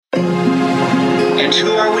And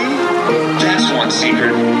who are we? That's one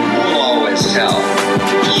secret we'll always tell.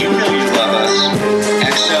 You know you love us.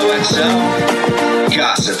 XOXO,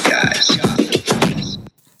 Gossip Guys.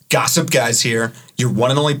 Gossip Guys here, your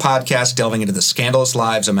one and only podcast delving into the scandalous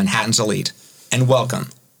lives of Manhattan's elite. And welcome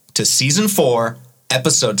to Season 4,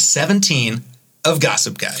 Episode 17 of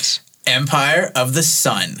Gossip Guys. Empire of the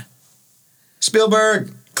Sun.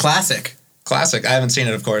 Spielberg. Classic. Classic. I haven't seen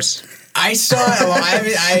it, of course. I saw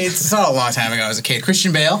it. I saw it a long time ago as a kid.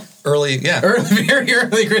 Christian Bale. Very early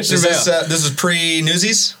Christian Bale. This is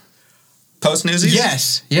pre-Newsies? Post-Newsies?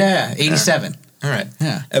 Yes. Yeah. 87. All right.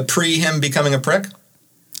 Yeah. Pre him becoming a prick?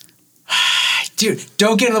 Dude,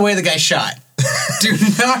 don't get in the way of the guy's shot. Do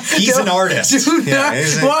not. He's an artist. Do not.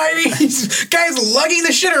 Why? He's guy's lugging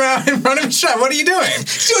the shit around in front of his shot. What are you doing?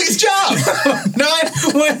 He's doing his job.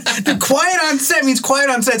 Quiet on set means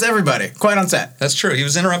quiet on set's everybody. Quiet on set. That's true. He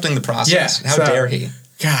was interrupting the process. Yeah, How dare he?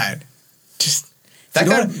 God. Just. That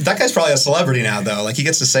guy's probably a celebrity now, though. Like, he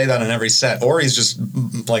gets to say that on every set. Or he's just,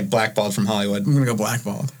 like, blackballed from Hollywood. I'm going to go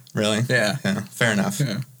blackballed. Really? Yeah. Fair enough.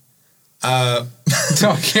 Yeah.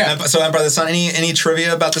 So Empire of the Sun, any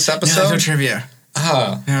trivia about this episode? No trivia.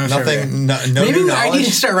 Oh, no nothing. Trivia. No Maybe new knowledge? I need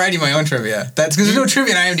to start writing my own trivia. That's because there's no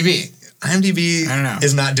trivia on IMDb. IMDb I don't know.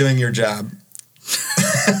 is not doing your job.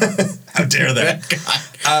 How dare they?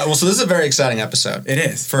 So this is a very exciting episode. It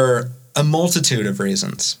is. For a multitude of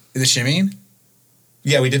reasons. The shimmying?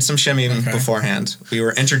 Yeah, we did some shimmying beforehand. We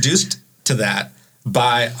were introduced to that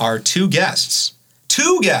by our two guests.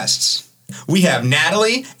 We have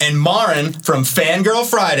Natalie and Maren from Fangirl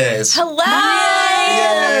Fridays. Hello!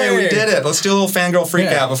 Yay! We did it. Let's do a little fangirl freak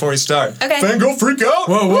out before we start. Okay. Fangirl freak out!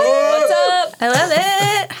 Whoa! What's up? I love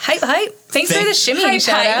it. Hype. Thanks for the shimmy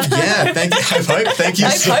shout out. Yeah, thank you. Hype. Thank you.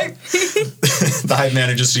 Hype. The hype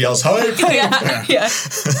man just yells hype. Yeah.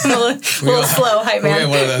 I'm a little slow hype man. We have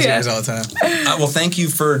one of those guys all the time. Well, thank you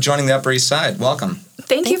for joining the Upper East Side. Welcome.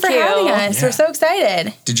 Thank you for having us. Yeah. We're so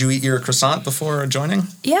excited. Did you eat your croissant before joining?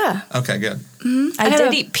 Yeah. Okay, good. I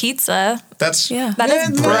did eat pizza. That's That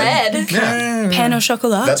is bread. Yeah. Pan au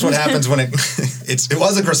chocolat. That's what happens when it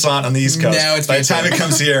was a croissant on the East Coast. Now it's By pizza. the time it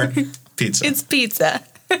comes here, pizza. It's pizza.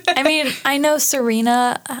 I mean, I know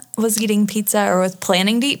Serena was eating pizza or was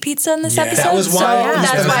planning to eat pizza in this Yeah. episode. That was why- So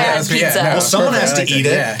that's why I had pizza. Well, someone has to eat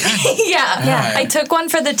it. Yeah. Yeah. I took one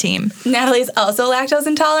for the team. Natalie's also lactose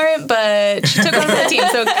intolerant, but she took one for the team,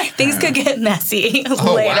 so things could get messy later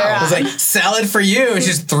wow. It on. was like, salad for you. She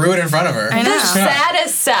just threw it in front of her. I know. The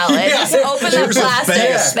saddest salad. Yeah. Just open the Here's a plastic.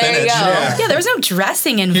 bag of There you go. spinach. Yeah, there was no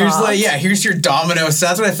dressing involved. Here's your Domino's.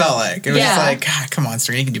 That's what it felt like. It was Yeah. just like, God, come on,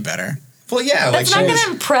 Serena, you can do better. Well, yeah. Like That's not going to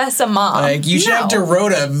impress a mom. Like, you should have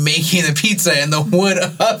Dorota making the pizza in the wood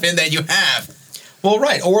oven that you have. Well,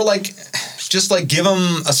 right. Or like, just like give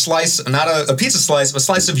them a slice, not a pizza slice, but a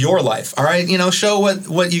slice of your life. All right. Show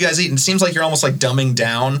what you guys eat. And it seems like you're almost like dumbing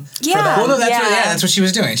down. For Yeah. that. Well, no, Yeah. that's what she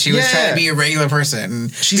was doing. She was trying to be a regular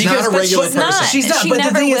person. She's not a regular person. not. She's not. She But the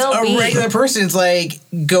never thing is, will a be. regular person's like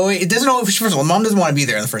going. It doesn't know. First of all, mom doesn't want to be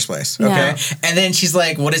there in the first place. Okay, No. and then she's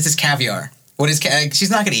like, "What is this caviar? What is?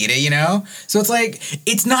 She's not going to eat it, So it's like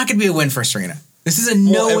it's not going to be a win for Serena. This is a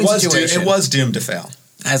no-win situation. It was doomed to fail.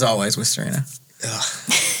 As always with Serena.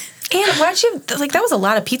 And why don't you, that was a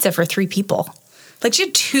lot of pizza for 3 people. Like, she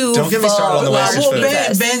had 2 Don't get me started on the full wastage food.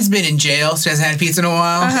 pizzas. Ben's been in jail, so he hasn't had pizza in a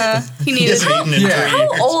while. He He needed hasn't eaten in 3 Yeah.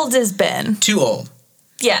 years. How old is Ben? Too old.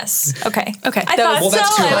 Yes. Okay. Okay. I That thought was- Well,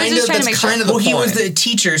 that's so. I was kind just of trying to make sure. the Well, he was point. the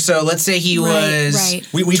teacher, so let's say he was... right.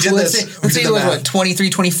 We did let's this. Say, we let's say did he was, the math. 23,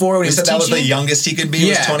 24 when We he was said that was the teaching? youngest he could be.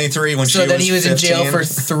 Was 23 when she was 15. So then he was in jail for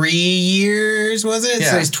 3 years, was it?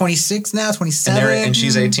 Yeah. So he's 26 now, 27. And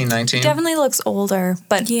she's 18, 19. Definitely looks older,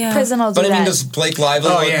 but Yeah. prison will do But I mean, that. does Blake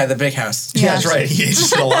Lively? Oh, yeah, the big house. Yeah, that's right. He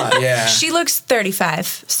ages a lot. Yeah. She looks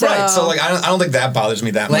 35. So. Right. So like, I don't think that bothers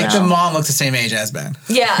me that Like much. the mom looks the same age as Ben.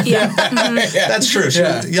 yeah. Yeah. Yeah. That's true. She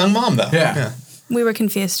was a young mom though. Yeah. We were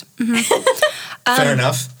confused. Fair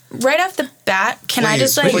enough. Right off the bat, can I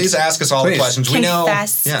just like please ask us all the Please. questions. We know.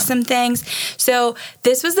 confess Yeah. some things? So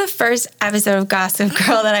this was the first episode of Gossip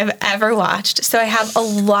Girl that I've ever watched. So I have a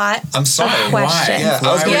lot I'm sorry. of Why? questions. Yeah,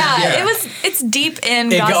 I was gonna, Yeah, it's deep in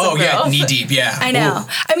Gossip Oh, Girl. yeah, knee deep, yeah. I know.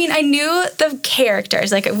 Ooh. I mean, I knew the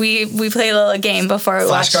characters. Like we played a little game before we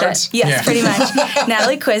watched Flashcards? it. Yes, Yeah. pretty much.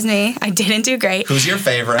 Natalie quizzed me. I didn't do great. Who's your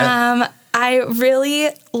favorite? I really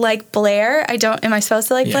like Blair. Am I supposed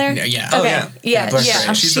to like Blair? Yeah. Oh, Okay. yeah. Yeah. Blair's Yeah.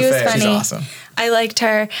 great. She's She the was fave. funny. She's awesome. I liked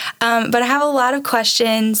her. But I have a lot of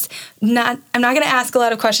questions. I'm not going to ask a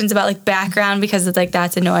lot of questions about like background because it's like,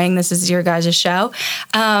 that's annoying. This is your guys' show.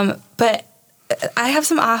 But I have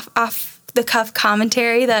some off the cuff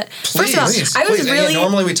commentary that first of all, I was really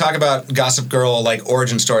normally we talk about Gossip Girl like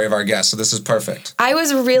origin story of our guests, so this is perfect. I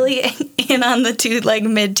was really in on the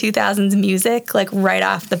mid 2000s music like right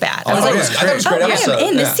off the bat. I was I thought it was a great episode. I am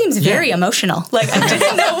in. This seems very emotional. Like I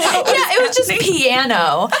didn't know what was Yeah, it was just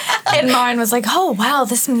piano. And Maren was like, oh, wow,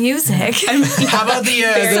 this music. How about the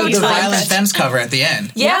so Violent Femmes cover at the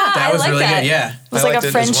end? Yeah, That was I like really that. good, yeah. It was I like liked a it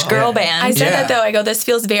as French well. girl Yeah. band. I said Yeah. that though. I go, this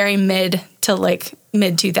feels very mid to like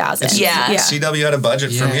mid 2000s. Yeah. CW had a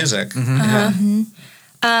budget for music.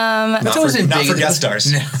 That's always Not for guest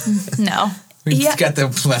stars. No. We Yeah. just got the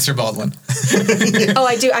Lesser Baldwin. Oh,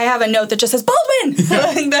 I do. I have a note that just says Baldwin.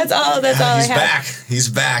 Like, that's all. That's all He's I have. back. He's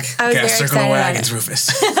back. I was Gotta very circle the excited about wagons, it.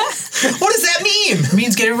 Rufus. What does that mean? It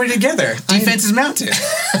means get everybody together. Defense is mounted.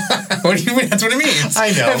 What do you mean? That's what it means. I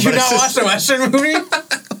know, Have you but it's not just- watched a Western movie?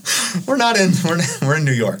 We're in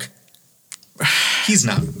New York. He's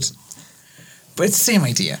not. But it's the same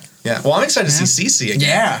idea. Yeah. Well, I'm excited to see Cece again.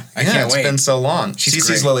 Yeah, I can't It's wait. been so long. She's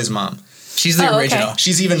Cece's great. Lily's mom. She's the Oh, okay. original.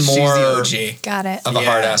 She's even She's more the OG. Got it. of a Yeah.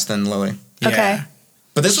 hard ass than Lily. Okay. Yeah.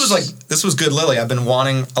 But this was good Lily. I've been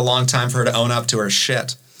wanting a long time for her to own up to her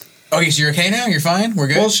shit. Okay, so you're okay now? You're fine? We're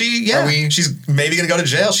good? Well, Are we- she's maybe gonna go to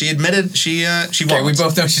jail. She admitted she Okay, won't. we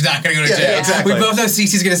both know she's not going to go to Yeah, jail. yeah, exactly. We both know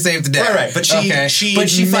Cece's going to save the day. Right, but she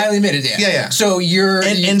she finally admitted it. Yeah, yeah. So you're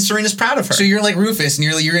and Serena's proud of her. so you're like Rufus, and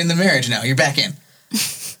you're in the marriage now. You're back in.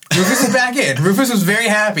 Rufus is back in. Rufus was very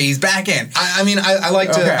happy. He's back in. I mean, I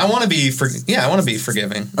like to. Okay. I want to be I want to be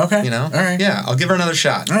forgiving. Okay. You know. All right. Yeah, I'll give her another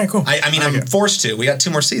shot. All right, cool. I mean, I'm Okay. forced to. We got 2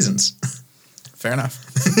 more seasons. Fair enough.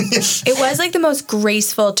 It was like the most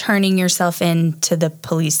graceful turning yourself into the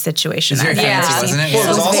police situation. It's very I've ever fancy, seen. wasn't it? It Yeah.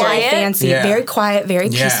 was It was very also- fancy, Yeah. very quiet, very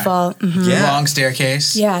Yeah. peaceful. Mhm. Yeah. Long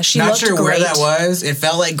staircase. Yeah, she Not looked sure where great. that was. It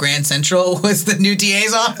felt like Grand Central was the new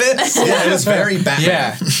DA's office. Yeah, it was very Batman.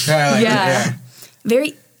 Yeah. I like Yeah. it.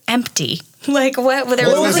 Very empty. Like what? There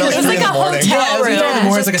Well, was it was like like a hotel Yeah, it was room. in the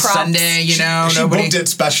morning. It's like a Just props. Sunday, you know. She nobody. booked it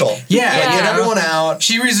special. Yeah, Like, yeah. get everyone out.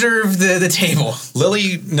 She reserved the table.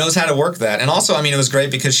 Lily knows how to work that, and also, I mean, it was great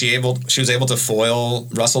because she was able to foil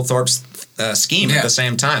Russell Thorpe's scheme Yeah. at the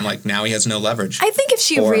same time. Like now he has no leverage. I think if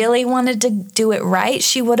she Or- really wanted to do it right,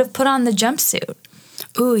 she would have put on the jumpsuit.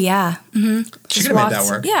 Ooh, yeah. She could have made that Walks-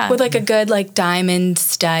 work. Yeah. With like a good like diamond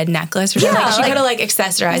stud necklace or something. Yeah, Like, she like, could have like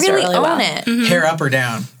accessorized really it really own well. it. Hair up or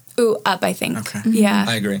down. Ooh, up, I think. Okay. Yeah.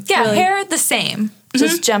 I agree. Yeah, Really. hair the same.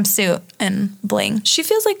 Just jumpsuit and bling. She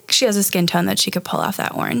feels like she has a skin tone that she could pull off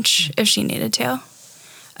that orange if she needed to.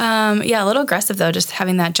 Yeah, a little aggressive though, just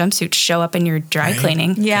having that jumpsuit show up in your dry Right.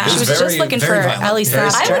 cleaning. Yeah. She It was was just very- looking very for violent. Ellie Very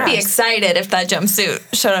Sass I would be dress. excited if that jumpsuit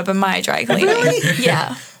showed up in my dry cleaning.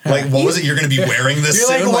 Yeah. Like, what was it? You're going to be wearing this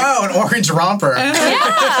You're soon? like, wow, an orange romper.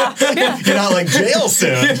 Yeah. You're not like jail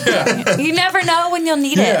soon. You never know when you'll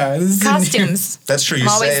need Yeah, it. this is a new- Costumes. That's true. You I'm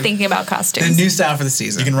always save. thinking about The costumes. new style for the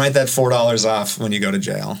season. You can write that $4 off when you go to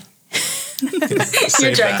jail. Your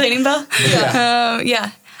Save dry that. cleaning bill? Yeah.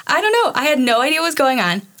 I don't know. I had no idea what was going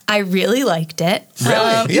on. I really liked it.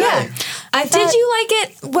 Really? Yeah. I thought, Did you like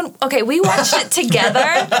it when? Okay, we watched it together,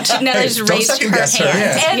 Nella just don't raised second her guess her.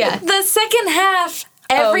 hand. Yeah. and Yeah. the second half,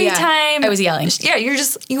 every yeah. time I was yelling. Yeah,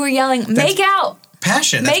 you were yelling, make out.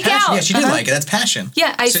 Passion. That's Make passion. out. Yeah, she did like it. That's passion.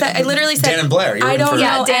 Yeah, I literally said Dan and Blair, you're I rooting don't for- know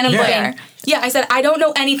Yeah, Dan and anything. Blair. Yeah, I said I don't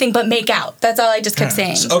know anything but make out. That's all I just kept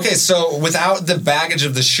saying. Okay, so without the baggage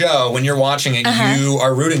of the show, when you're watching it, you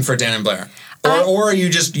are rooting for Dan and Blair, or you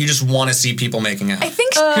just want to see people making out. I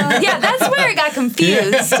think, yeah, that's where it got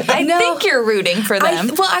confused. I No. think you're rooting for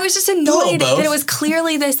them. I was just little annoyed both. that it was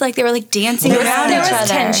clearly this like they were like dancing Yeah. around there each was other.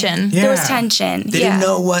 tension. Yeah. There was tension. They yeah. didn't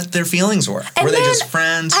know what their feelings were. And Were they then just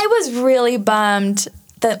friends? I was really bummed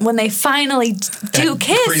that when they finally do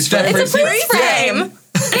kiss, freeze frame. it's a freeze frame.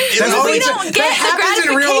 That's we always- don't get that the happens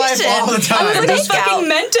in real life all the gratification. time. I was like, This make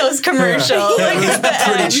fucking out. Mentos commercial. Like, at the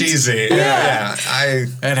Pretty end. cheesy. Yeah.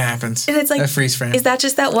 It happens. And it's like, a freeze frame. is that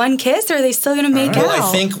just that one kiss, or are they still gonna make out? Well,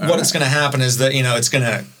 I think what it's going to happen is that it's going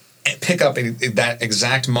to pick up that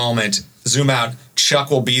exact moment. Zoom out.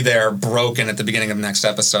 Chuck will be there, broken at the beginning of the next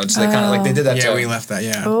episode. So they kind of like they did that. Yeah, to, we left that.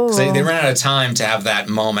 Yeah. 'cause They ran out of time to have that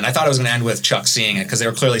moment. I thought it was going to end with Chuck seeing it because they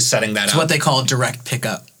were clearly setting that It's up. what they call direct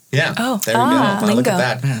pickup. Yeah. Oh. There we go. Wow, look lingo.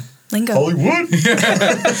 at that. Lingo. Hollywood.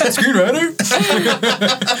 Screenwriter.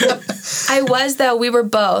 I was though. We were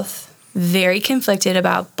both very conflicted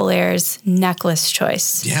about Blair's necklace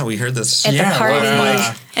choice. Yeah, we heard this. At the party.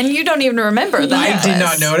 wow. And you don't even remember that. I did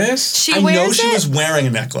not notice. She I wears know she it. was wearing a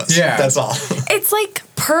necklace. Yeah. That's all. It's like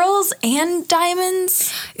pearls and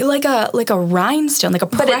diamonds. like a rhinestone, like a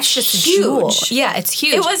But it's precious jewel. huge. Yeah, it's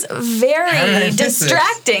huge. It was How did I very miss this?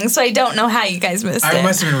 distracting, so I don't know how you guys missed I it.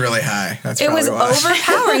 must have been really high. That's It was probably why.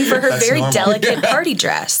 overpowering for her That's very normal. delicate party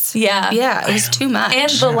dress. Yeah. Yeah, it was too much.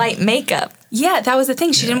 And the light makeup. yeah, that was the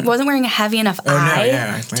thing. She wasn't wearing a heavy enough no, eye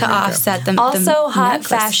yeah, to makeup. offset the Also, the hot necklace.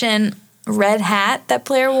 fashion red hat that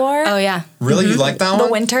Blair wore. Oh yeah, Really, you like that The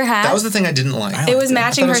one? winter hat. That was the thing I didn't like. it was I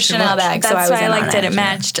matching thought it her was too Chanel much. bag, so That's I why was I in on liked it. It Yeah.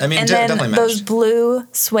 matched. I mean, and definitely then matched. those blue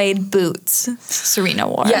suede boots Serena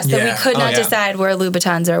wore. Yes, that Yeah. we could Oh, not yeah. decide were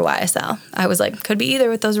Louboutins or YSL. I was like, could be either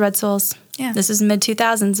with those red soles. Yeah. This is mid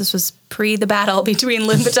 2000s. This was pre the battle between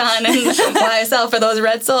Louboutin and YSL for those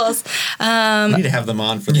red soles. We need to have them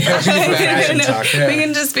on for the fashion talk. We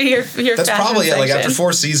can just be your That's fashion probably it. Like section. after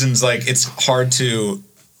 4 seasons, like it's hard to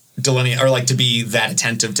delineate or like to be that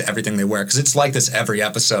attentive to everything they wear because it's like this every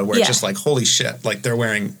episode where Yeah. it's just like holy shit, like they're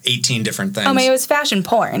wearing 18 different things. Oh my, it was fashion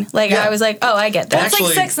porn. Like Yeah. I was like, oh, I get that. That's Actually-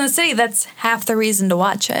 like Sex and the City. That's half the reason to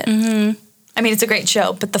watch it. Mm-hmm. I mean, it's a great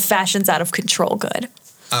show, but the fashion's out of control good.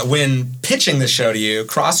 When pitching the show to you,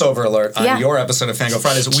 crossover alert on Yeah. your episode of Fangirl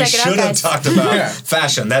Fridays, we Check it out, should have guys. talked about Yeah.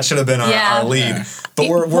 fashion. That should have been Yeah. our lead. Yeah. But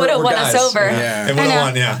we're Would've won guys. us over. Yeah. It would I know. have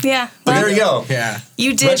won, yeah. Yeah. But Well, there you go. Yeah.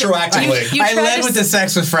 You did Retroactively. You I tried led to with the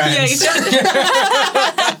sex with friends. Yeah, you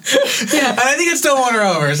tried And I think it still won her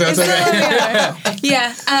over, so it's okay.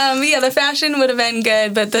 yeah, the fashion would have been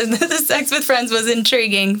good, but the sex with friends was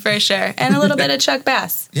intriguing for sure, and a little bit of Chuck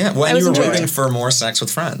Bass. Yeah, when I was you were enjoying rooting it. for more sex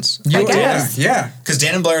with friends. I guess. Yeah. Because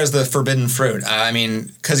Dan and Blair is the forbidden fruit. I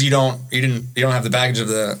mean, because you don't have the baggage of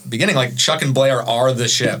the beginning. Like Chuck and Blair are the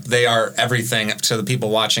ship. They are everything to the people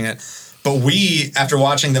watching it. But we, after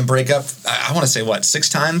watching them break up, I want to say 6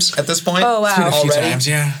 times at this point. Oh, wow. A few Already? times,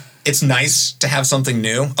 yeah. It's nice to have something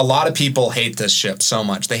new. A lot of people hate this ship so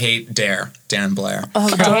much. They hate Dan and Blair. Oh,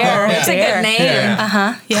 Dare. Yeah. It's a good name.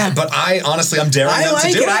 Yeah. Yeah. But I'm daring I them like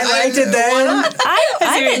to do it. I liked it then. Why not?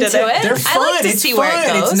 I'm you into did it. it. They're fun. I like to it's see fun. where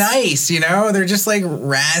it goes. It's nice, you know? They're just like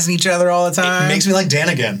razzing each other all the time. It makes me like Dan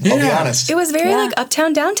again. I'll be Yeah. honest. It was very Yeah. like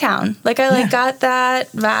uptown downtown. Like I got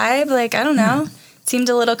that vibe. Like I don't know. Seemed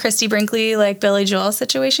a little Christy Brinkley like Billy Joel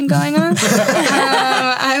situation going on.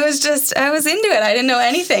 I was into it. I didn't know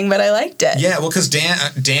anything, but I liked it. Yeah, well, because Dan,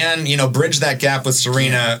 bridged that gap with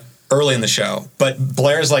Serena early in the show, but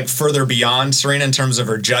Blair's like further beyond Serena in terms of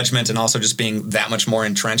her judgment and also just being that much more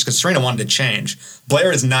entrenched. Because Serena wanted to change,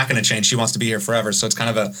 Blair is not going to change. She wants to be here forever. So it's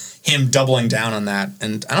kind of him doubling down on that.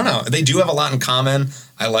 And I don't know, they do have a lot in common.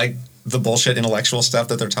 I like the bullshit intellectual stuff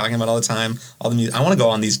that they're talking about all the time. All the music. I want to go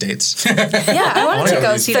on these dates. Yeah, I wanted wanna to go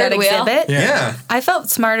go to see Third that wheel. exhibit. Yeah. I felt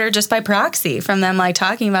smarter just by proxy from them like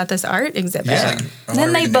talking about this art exhibit. Yeah. I Then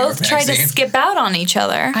wanna they read the both New York tried to Magazine. skip out on each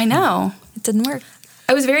other. I know. It didn't work.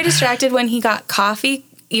 I was very distracted when he got coffee,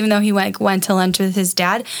 even though he went to lunch with his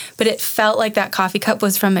dad. But it felt like that coffee cup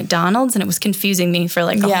was from McDonald's, and it was confusing me for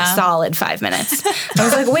like Yeah. a solid 5 minutes. I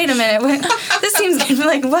was like, wait a minute, this seems good.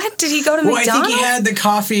 Like, what? Did he go to Well, I McDonald's? think he had the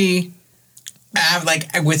coffee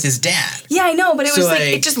with his dad. Yeah, I know, but it So, was like, like-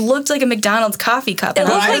 it just looked like a McDonald's coffee cup. It And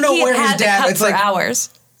I looked I don't like know he where had his had the dad- cup it's for like- hours.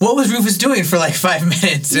 What was Rufus doing for like 5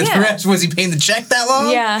 minutes? And Yeah. the rest, was he paying the check that long?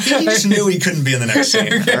 Yeah. He just knew he couldn't be in the next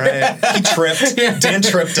scene. All right, he tripped. Dan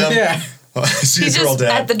tripped him. Yeah. He's He's real just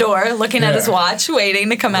dad. at the door looking at his Yeah. watch, waiting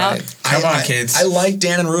to come out. Come on, kids. I like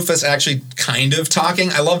Dan and Rufus actually kind of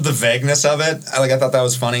talking. I love the vagueness of it. I thought that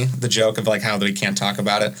was funny. The joke of like how they can't talk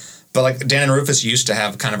about it. But like Dan and Rufus used to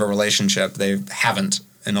have kind of a relationship. They haven't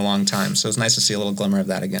in a long time. So it's nice to see a little glimmer of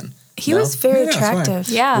that again. he No? was very Yeah, it's fine. attractive.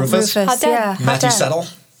 Yeah. Rufus? Hot dad. Yeah. hot Matthew dad. Settle?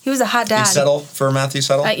 He was a hot dad. You'd settle for Matthew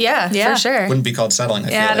Settle? Yeah, Yeah. for sure. Wouldn't be called settling, I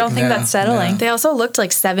feel Yeah, I like. don't think No, that's settling. no. They also looked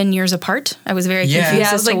like 7 years apart. I was very Yeah. confused Yeah, it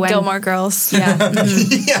as was to like when. Gilmore Girls. Yeah.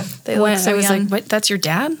 mhm. Yeah. They look so I was young. like, "What? That's your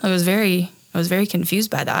dad?" I was very confused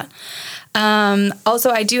by that. Also,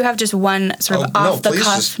 I do have just one sort of Oh, no, off the please,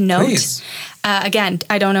 cuff just- note. please. Again,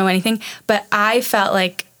 I don't know anything, but I felt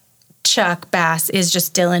like Chuck Bass is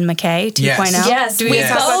just Dylan McKay 2.0. Yes. Yes, do we we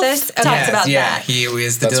talk about both this? talked Yes, about yeah, that. he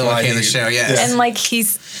was the That's Dylan why McKay of the he- show, yes. yeah. And like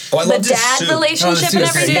he's Oh, I the loved his dad suit. relationship suit and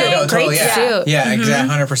was great. everything. Yeah, no, totally, Great yeah. suit. Yeah,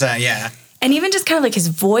 exactly, 100%, yeah. And even just kind of like his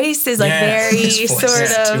voice is like Yeah, very his voice sort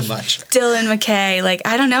is of too much. Dylan McKay. Like,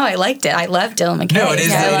 I don't know. I liked it. I love Dylan McKay. No, it is,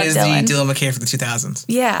 Yeah, I it love is Dylan. the Dylan McKay for the 2000s.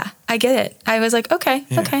 Yeah, I get it. I was like, okay.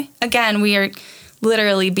 Again, we are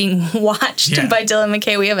literally being watched by Dylan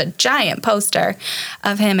McKay. We have a giant poster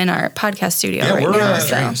of him in our podcast studio right now.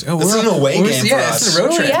 This is an away game for us. It's a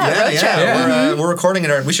road trip. We're recording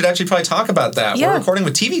it. We should actually probably talk about that. Yeah. We're recording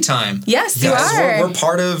with TV Time. Yes, you are. We're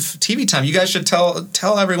part of TV Time. You guys should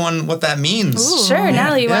tell everyone what that means. Ooh. Sure,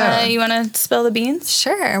 Natalie, you wanna spill the beans?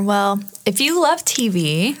 Sure. Well, if you love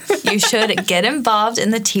TV, you should get involved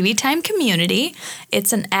in the TV Time community.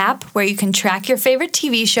 It's an app where you can track your favorite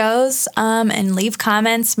TV shows and leave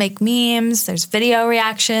comments, make memes. There's video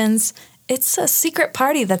reactions. It's a secret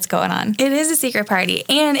party that's going on. It is a secret party.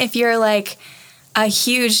 And if you're like a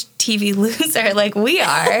huge TV loser like we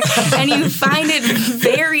are, and you find it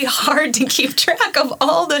very hard to keep track of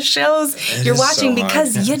all the shows you're watching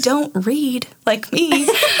because you don't read like me,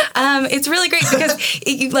 it's really great because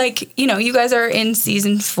you guys are in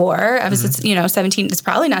season 4, episode 17. It's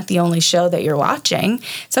probably not the only show that you're watching.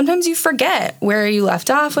 Sometimes you forget where you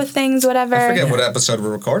left off with things, whatever. I forget what episode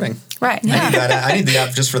we're recording. Right. I need the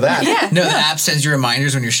app just for that. The app sends you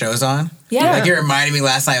reminders when your show's on. Yeah. Like it reminded me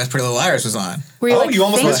last night Pretty Little Liars was on. You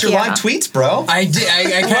almost missed your live tweets, bro. I did.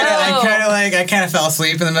 I kind of fell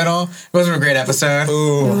asleep in the middle. It wasn't a great episode.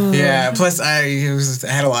 Ooh. Yeah. Plus, I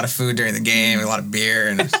had a lot of food during the game, a lot of beer,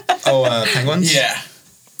 and Penguins. Yeah.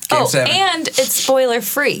 Game 7. And it's spoiler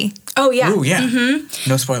free. Oh, yeah. Ooh, yeah. Mm-hmm.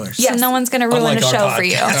 No spoilers. So no one's going to ruin the show for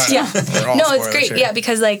you. Yeah. No, it's great. Sure. Yeah,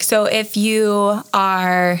 because so if you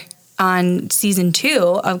are on season 2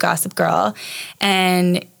 of Gossip Girl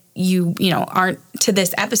and you aren't to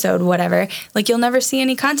this episode, whatever, you'll never see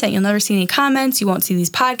any content. You'll never see any comments. You won't see these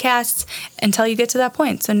podcasts until you get to that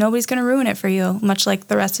point. So nobody's going to ruin it for you, much like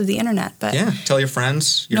the rest of the internet. But tell your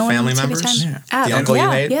friends, your family members, the uncle you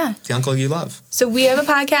hate, the uncle you love. So we have a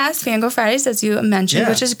podcast, Fangirl Fridays, as you mentioned,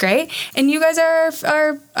 which is great. And you guys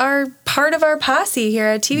are part of our posse here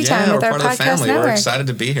at TV Time with our podcast family. network. We're excited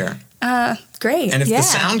to be here. Great. And if the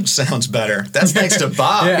sound sounds better, that's thanks to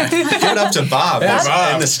Bob. Give it up to Bob.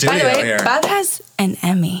 Bob. In the studio By the way, here. Bob has an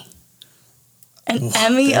Emmy.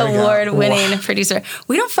 Emmy award-winning producer.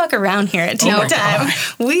 We don't fuck around here at TV Time.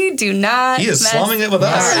 We do not. He is slumming it with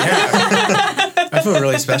us. I feel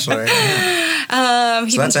really special right now.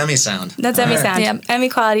 So that's Emmy sound. That's Emmy sound. Yep. Emmy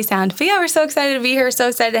quality sound. But we're so excited to be here. So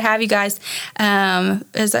excited to have you guys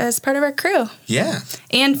as part of our crew. Yeah.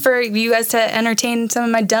 And for you guys to entertain some of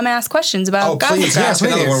my dumbass questions about please ask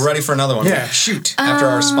another one. We're ready for another one. Yeah, shoot. After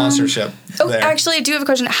our sponsorship. Actually, I do have a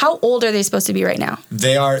question. How old are they supposed to be right now?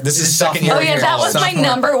 They are. This is second year. Oh, yeah, that was my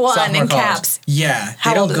number one in college. caps. Yeah,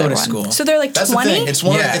 How they don't old go is to everyone? school. So they're like That's 20? the thing.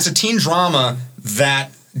 It's a teen drama that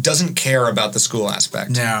doesn't care about the school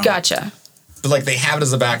aspect. No. Gotcha. But they have it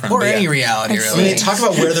as the background. Or But any reality, I really. mean, they talk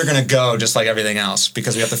about where they're going to go, just like everything else,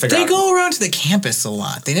 because we have to figure They out. go around to the campus a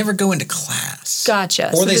lot. They never go into class.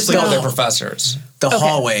 Gotcha. Or they there's sleep with no- their professors. The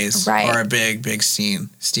hallways Right. are a big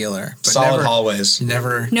scene stealer. But Solid never, hallways.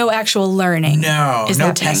 Never. No actual learning. No. is No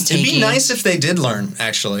happening. test It'd be taking. nice if they did learn,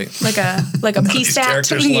 actually. Like a These PSAT.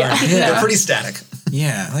 characters learn. Yeah. They're pretty static.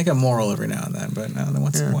 Yeah, like a moral every now and then. But no, then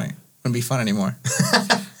what's the point? Wouldn't be fun anymore.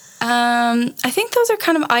 I think those are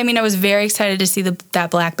kind of. I mean, I was very excited to see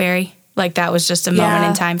that BlackBerry. That was just a moment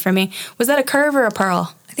in time for me. Was that a curve or a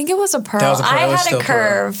pearl? I think it was a pearl. That was a pearl. I It was had still a pearl.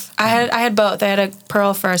 curve. I had both. I had a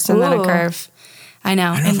pearl first and then a Ooh. curve. I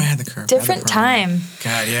know. I don't know if I had the curve. Different time.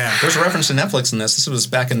 God, yeah. There's a reference to Netflix in this. This was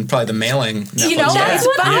back in probably the mailing. You know, Netflix That's days.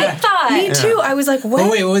 what I Yeah. thought. Me too. I was like, what?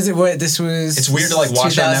 Oh, wait, what was it? What? This was... It's weird to watch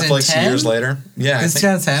on Netflix 2010? years later. Yeah. I It's think-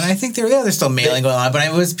 2010. I think there's still mailing going on,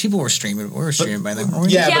 but people were streaming. We were streaming by then. weren't we?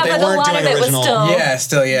 Yeah, Yeah, but they but a weren't lot doing of it was original. still- Yeah,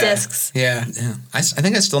 still, yeah. Discs. Yeah. Yeah. I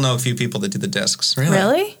think I still know a few people that do the discs.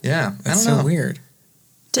 Really? Yeah. That's I don't know. so weird.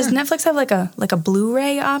 Does Netflix have like a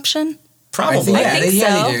Blu-ray option? Probably. Yeah, think they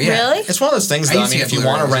so. do. Yeah. Really? It's one of those things, I though. I used to mean, get if you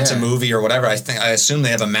want to Blu-rays, rent a yeah. movie or whatever, I assume they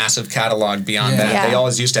have a massive catalog beyond Yeah. that. Yeah. They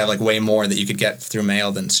always used to have way more that you could get through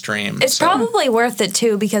mail than stream. It's So- probably worth it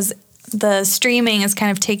too because the streaming has kind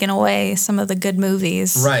of taken away some of the good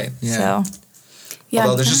movies. Right. Yeah. So Yeah.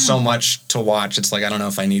 Although there's just so much to watch. It's I don't know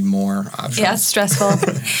if I need more options. yeah, it's stressful.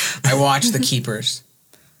 I watched The Keepers.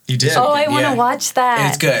 You did. Oh, I want to Yeah. watch that. And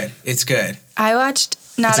it's good. It's good. I watched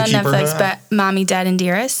not It's a on keeper, Netflix, huh? but Mommy, Dead, and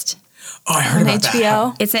Dearest. Oh, I heard On about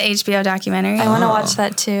HBO. It's an HBO documentary. I want to watch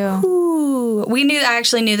that too. Ooh, I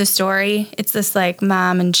actually knew the story. It's this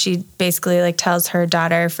mom, and she basically tells her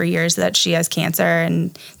daughter for years that she has cancer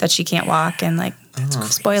and that she can't walk, and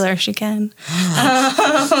spoiler, she can.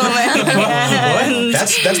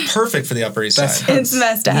 That's perfect for the Upper East Side. It's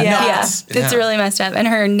messed up. Yeah. Yeah. Nuts. It's Yeah. really messed up. And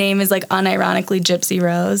her name is unironically Gypsy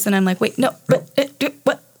Rose, and I'm like, wait, no, but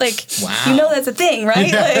what? Like, Wow. you know that's a thing, right?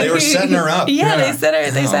 Yeah, Like, they were setting her up. Yeah, Yeah. they set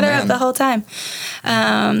her. They Oh, set her up man. the whole time.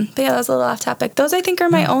 But yeah, that was a little off topic. Those I think are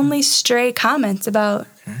my only stray comments about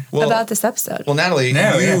this episode. Well, Natalie,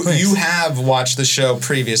 No, yeah, please. you have watched the show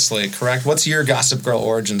previously, correct? What's your Gossip Girl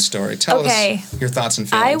origin story? Tell Okay. us your thoughts and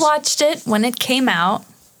feelings. I watched it when it came out.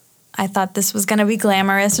 I thought this was going to be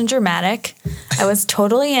glamorous and dramatic. I was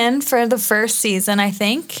totally in for the first season, I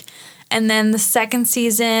think. And then the second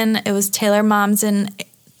season, it was Taylor Momsen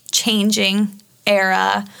changing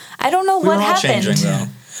era. I don't know we what were all happened. changing, though.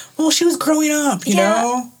 Well, she was growing up, you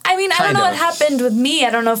know? I mean, I don't Kind know of. what happened with me. I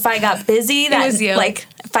don't know if I got busy that was you. like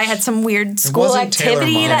if I had some weird school wasn't Taylor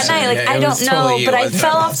activity that Momsen. night. Like Yeah, I it don't was know, totally you. but It I wasn't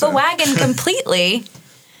fell Taylor off the Momsen. wagon completely.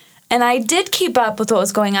 And I did keep up with what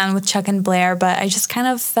was going on with Chuck and Blair, but I just kind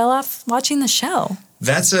of fell off watching the show.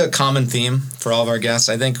 That's a common theme for all of our guests.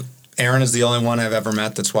 I think Aaron is the only one I've ever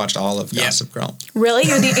met that's watched all of Yeah. Gossip Girl. Really,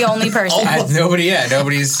 you're the only person.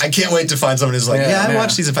 Nobody's. I can't wait to find someone who's like, Yeah, I yeah.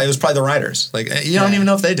 watched season 5. It was probably the writers. Like, you don't Yeah. even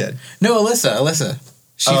know if they did. No, Alyssa.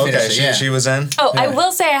 She Okay, finished it, yeah. she was in. Oh, I Yeah.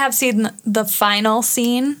 will say I have seen the final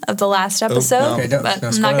scene of the last episode, no. Okay, don't- but no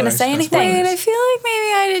I'm not going to spoilers, say no anything. Wait, I feel like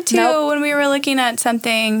maybe I did too Nope. when we were looking at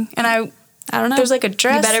something, and I don't know. there's like a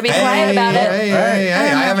dress. You better be quiet about it. Hey,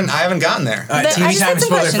 I haven't gotten there. All right, But I TV just time had is some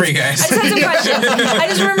spoiler questions. free, guys. I just had some questions. I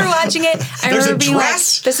just remember watching it. I There's remember a being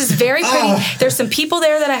dress? like, "This is very pretty." There's some people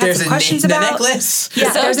there that I had There's some a questions the about. necklace.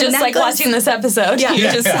 Yeah, So there's a just like necklace. watching this episode, Yeah.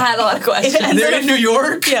 you just had a lot of questions. They're in New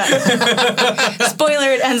York. Yeah.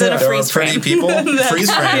 Spoiler: it ends in a There were freeze pretty frame. people.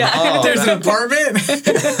 Freeze frame. Yeah. Oh, There's that- an apartment.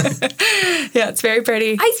 Yeah, it's very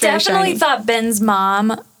pretty. I It's very definitely shiny. thought Ben's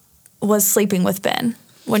mom was sleeping with Ben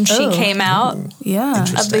when she Oh. came out Yeah.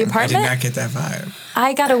 of the I did apartment. not get that vibe.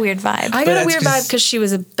 I got a weird vibe. I But got a that's weird 'cause- vibe because she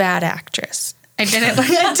was a bad actress. I didn't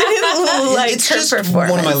like it's her just performance.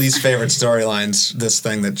 one of my least favorite storylines. This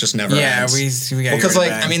thing that just never Yeah, ends. we got because, to like,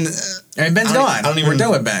 Ben. I mean, Ben's I don't- gone. I don't even- We're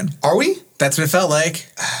done with Ben. are we? That's what it felt like.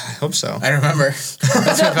 I hope so. I remember. That's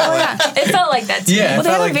what it felt like. It felt like that to Yeah. me. well, they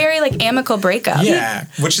felt had a like- very like amicable breakup. Yeah.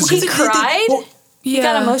 Which is He cried. Well, He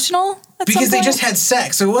got emotional. At because some they point? just had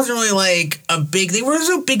sex, so it wasn't really like a big. They weren't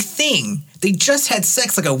a big thing. They just had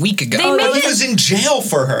sex like a week ago. They Oh, made he it- was in jail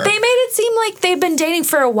for her. They made it seem like they'd been dating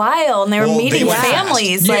for a while and they were Well, they meeting went fast.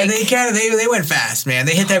 families. yeah, like they went fast, man.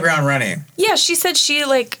 They hit that ground running. Yeah, she said she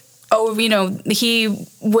like, oh, you know, he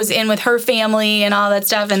was in with her family and all that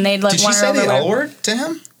stuff, and they'd like Did she won her say over. the L whatever. word to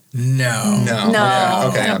him? No. No. No. Yeah,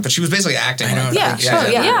 okay, but she was basically acting. I know. like Yeah, it. sure,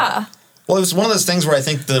 yeah. yeah. Well, it was one of those things where I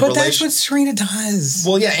think the But that's relation. what Serena does.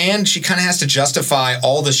 Well, yeah, and she kind of has to justify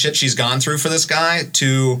all the shit she's gone through for this guy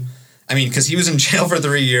to, I mean, because he was in jail for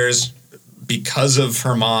 3 years because of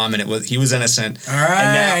her mom, and he was innocent. All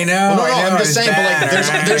right, I know, Well, I know, I'm just it's saying, but bad,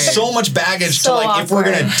 like, there's right. so much baggage So to like, if we're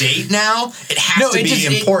gonna awkward. date now, it has No, to it be just-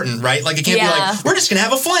 important, right? Like, it can't be Yeah. like we're just gonna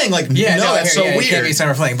have a fling. Like, Yeah, no, that's so It can't weird. be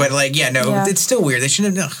summer fling, but like, yeah, no, Yeah. it's still weird. They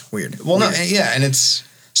shouldn't have. Ugh, weird. Well, no, Weird. yeah, and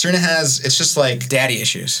Serena has. It's just like, Daddy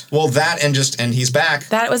issues. well, that and he's back.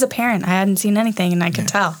 That was apparent. I hadn't seen anything, and I could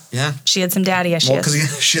tell. Yeah. She had some daddy issues. Well,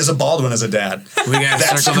 because she has a Baldwin as a dad. We got to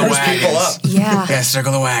That circle the screws people wagons. up. yeah. Yeah,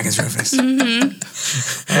 circle the wagons, Rufus.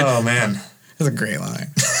 Oh man, That's a great line.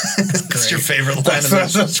 that's your favorite line. in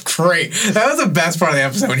the That's great. That was the best part of the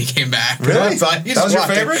episode when he came back. Really? That That was your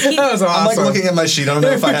favorite? That was awesome. I'm like looking at my sheet. I don't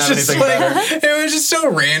know if I It was have just anything like- better. It was just so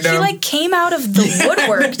random. He like came out of the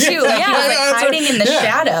woodwork too. Like he was like that's hiding in the yeah.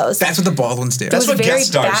 shadows. That's what the Baldwins do. That's was what very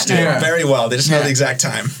guest stars do Batman. very well. They just know Yeah. the exact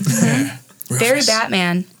time. very Rufus.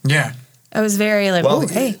 Batman. Yeah. I was very like, Well, oh,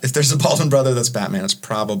 hey. if there's a Baldwin brother that's Batman, it's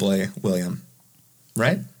probably William,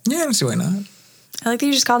 right? Yeah, I don't see why not. I like that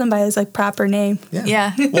you just called him by his like proper name.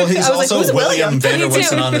 Yeah. Well, he's I was like, also who's William William? Vander Me too.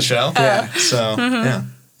 Woodson on the show. Yeah. So yeah,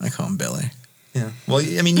 I call him Billy. yeah. Well,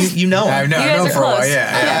 I mean, you know him. I know, You I guys know are for a while. close.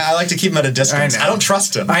 Yeah. I like to keep him at a distance. I know. I don't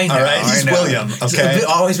trust him. I know. All right, he's I know. William. Okay, It's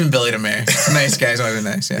always been Billy to me. Nice guy. He's always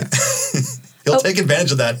been nice. Yeah. he'll take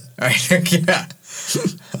advantage of that. All right. Yeah.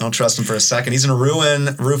 I don't trust him for a second. He's gonna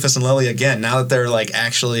ruin Rufus and Lily again. Now that they're like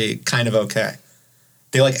actually kind of okay,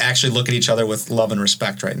 they like actually look at each other with love and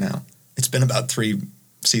respect right now. It's been about 3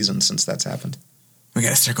 seasons since that's happened. We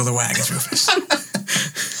gotta circle the wagons,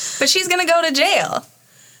 Rufus. But she's gonna go to jail.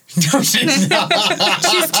 No, she's not.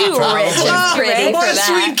 She's too rich and pretty What for a that.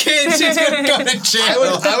 sweet kid. She's gonna go to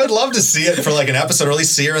jail. I would love to see it for like an episode, or at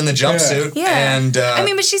least see her in the jumpsuit. Yeah. And I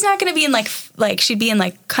mean, but she's not gonna be in like she'd be in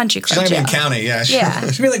like country she's club not gonna be in jail. county. Yeah. Yeah.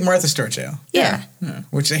 It should be like Martha Stewart jail. Yeah. Yeah,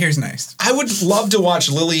 which here's nice. I would love to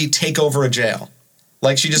watch Lily take over a jail.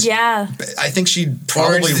 Like she just. Yeah. I think she'd Orange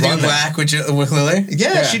probably is the run New that. Black with Lily.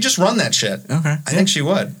 Yeah, she'd just run that shit. Okay. I think she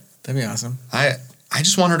would. That'd be awesome. I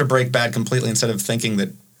just want her to break bad completely instead of thinking that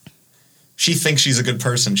she thinks she's a good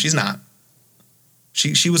person. She's not.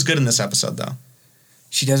 She was good in this episode though.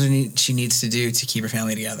 She does what she needs to do to keep her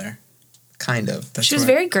family together. Kind of. That's She was what-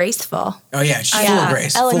 very graceful, Oh yeah, she's full of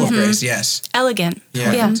grace. Full of Elegant. grace. Yes. elegant.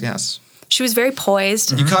 Yeah. Yeah. Yes. She was very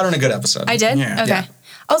poised. You caught her in a good episode. I did? Yeah. Okay. Yeah.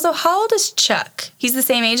 Also, how old is Chuck? He's the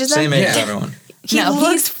same age as them? Same age as Yeah. everyone.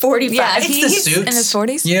 He's 45. Yeah, It's the he's suits. in his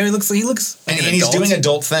 40s. You know, he looks like And an he's adult. doing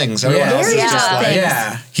adult things. Everyone Yeah. else is Very just adult like, things.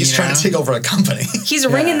 Yeah. he's you trying know? to take over a company. He's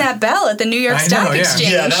ringing that bell at the New York I Stock know, yeah.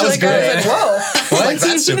 Exchange. Yeah, that was Like, I great. was like, whoa. Like,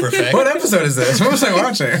 that's super fake. What episode is this? What was I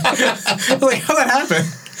watching? Like, how'd that happen?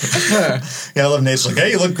 Yeah. Yeah, I love Nate's like, hey,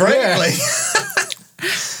 you look great. Yeah. Like,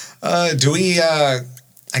 do we, I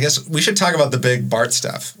guess we should talk about the big Bart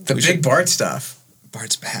stuff. The We big should- Bart stuff.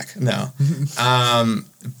 Bart's back. No.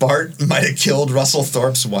 Bart might have killed Russell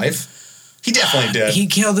Thorpe's wife. He definitely did. He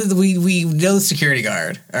killed it. We know the security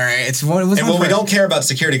guard. All right, it's one. It was and one well, we for- don't care about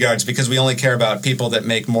security guards because we only care about people that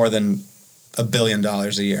make more than $1 billion a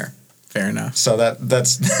year. Fair enough. So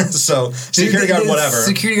that's so security guard, whatever.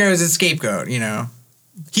 Security guard was a scapegoat. You know.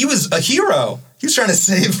 He was a hero. He was trying to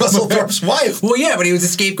save Russell Thorpe's wife. Well, yeah, but he was a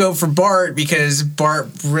scapegoat for Bart because Bart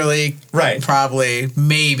really, Right. probably,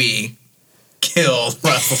 maybe killed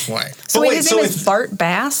Russell's wife. So But wait, wait, his so name if- is Bart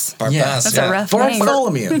Bass? Bart Yeah. Bass. That's yeah. a rough name.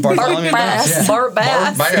 Bartholomew. Bartholomew Bass. Bass. Bart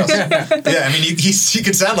Bass. Bart Bass. Yeah, I mean, he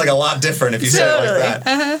could sound like a lot different if you say it like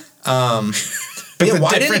that. But yeah, It's a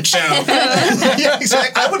why different didn't? show. Yeah,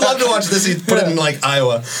 exactly. I would love to watch this. He put it in like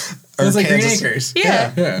Iowa or It's like Green Kansas. Acres.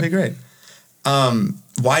 Yeah. Yeah. That'd be great.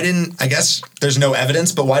 Why didn't? I guess there's no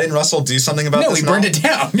evidence, but why didn't Russell do something about No, this? he burned and it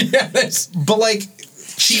down. Yeah, that's. all? But like,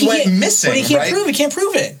 she went missing, But he can't right? prove. He can't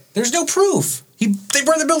prove it. There's no proof. They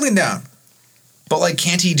burned the building down. But like,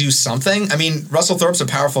 can't he do something? I mean, Russell Thorpe's a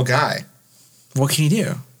powerful guy. What can he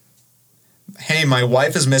do? Hey, my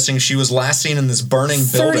wife is missing. She was last seen in this burning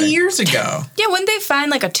 30 building. years ago. Yeah, wouldn't they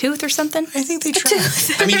find like a tooth or something? I think they tried.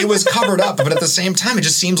 I mean, it was covered up, but at the same time, it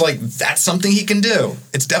just seems like that's something he can do.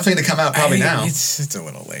 It's definitely going to come out probably now. It's a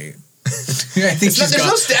little late. I think There's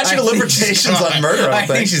no statute of limitations on murder, I I don't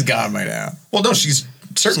think. think she's gone by now. Well, no, she's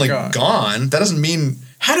certainly gone. gone. That doesn't mean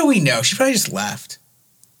How do we know? She probably just left.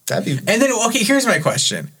 that'd be. And then, okay, here's my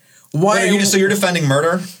question. Why? So you're defending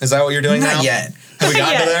murder? Is that what you're doing now? Not yet. Have we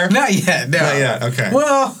gotten to there? Not yet. No. Not yet, okay.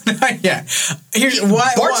 Well, not yet. Here's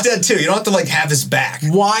why. Bart's dead too. You don't have to like have his back.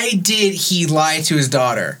 Why did he lie to his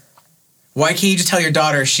daughter? Why can't you just tell your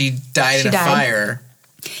daughter she died She in a died. fire?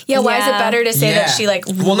 Yeah, why is it Yeah. better to say Yeah. that she like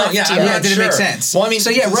Well, no, left yeah, you? I'm Yeah, not did it sure. make sense? Well, I mean,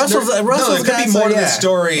 So, yeah, Russell's Russell's there could be got- more to yeah. the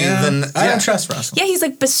story Yeah. than I yeah. don't trust Russell. Yeah, he's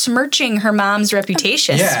like besmirching her mom's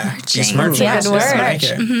reputation. Yeah, Smirching. Yeah, Good good word. word. Like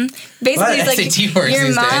it. Basically, Well, he's like, SAT words your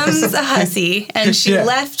these days." mom's a hussy, and she Yeah.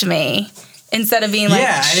 left me, instead of being like,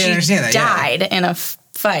 Yeah, I didn't she understand that, yeah. died in a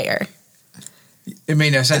fire. It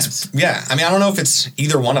made no sense. Yeah, I mean, I don't know if it's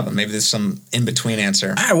either one of them. Maybe there's some in between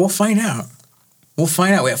answer. All right, we'll find out. We'll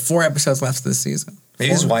find out. We have 4 episodes left this season.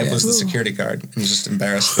 Maybe his 4, wife yeah. was the security guard and he's just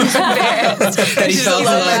embarrassed. That he fell in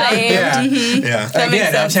little love. ashamed. Yeah. Yeah. That makes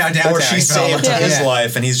Yeah, sense. downtown. Or she he fell in saved love. his Yeah.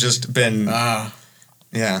 life and he's just been Ah.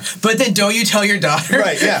 yeah. But then don't you tell your daughter?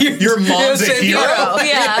 Right, yeah. Your mom's a You're hero.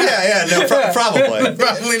 Yeah. Yeah, no, probably.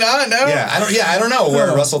 Probably not, no. Yeah, I don't know where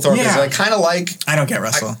No. Russell Thorpe is. Yeah. I kind of like I don't get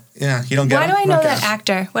Russell. yeah, you don't get Why him? do I know Okay. that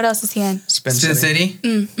actor? What else is he in? Spin Spin City.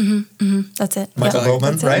 City? That's it. Michael Yeah.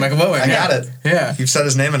 Bowman, That's it. right? Michael Bowman, I yeah. got it. Yeah. You've said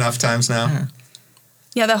his name enough times now.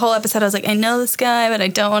 Yeah, the whole episode I was like, I know this guy, but I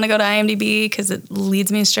don't want to go to IMDb because it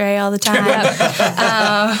leads me astray all the time. Oh,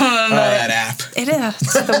 that app. It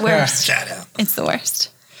is. It's the worst. Shut up. It's the worst.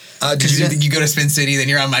 Did Because you you go to Spin City, then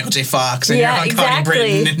you're on Michael J. Fox, and Yeah, you're on exactly.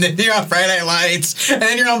 Connie Britton, and then you're on Friday Night Lights, and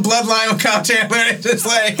then you're on Bloodline with Kyle Chandler. It's just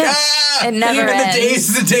like, ah! It never and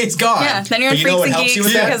ends. the day's gone. Yeah, then you're on But you know Freaks what and helps Geeks you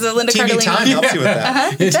with that? because of Linda TV Cardellini. Time helps you with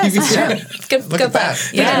that. It does. Yeah. It's good. Look good at that.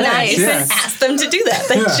 thought. Yeah, Yeah, nice. Yeah. Ask them to do that.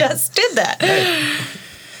 They Yeah. just did that.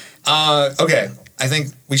 Okay, I think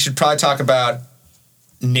we should probably talk about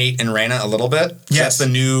Nate and Raina a little bit. Yes. That's the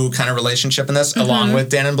new kind of relationship in this, along with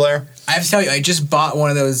Dan and Blair. I have to tell you, I just bought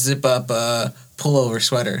one of those zip-up pullover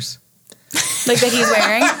sweaters. Like that he's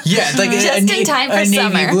wearing. Yeah, it's like Just in time for a navy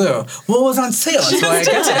summer. blue. Well, it was on sale. That's why I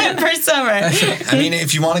got it. For summer. I mean,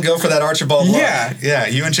 if you want to go for that Archibald look, Yeah. yeah,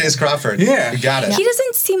 you and Chase Crawford, Yeah. you got it. He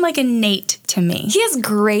doesn't seem like a Nate to me. He has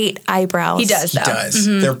great eyebrows. He does, He though. does.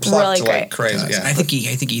 They're plucked Really like great. crazy. Does. Yeah. I think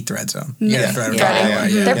he threads them. Yeah. thread them Yeah. all Yeah.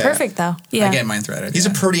 the way. They're Yeah. perfect though. Yeah. I get mine threaded. He's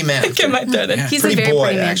a pretty man. Get my threaded. Yeah. He's pretty a very boy,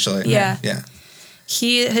 pretty man. actually. Yeah. Yeah.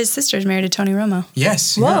 His sister's married to Tony Romo.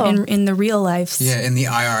 Yes. Whoa. In the real lives. Yeah, in the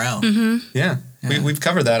IRL. Yeah. We've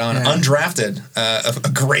covered that on Undrafted, a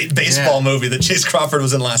great baseball movie that Chase Crawford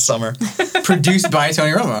was in last summer. Produced by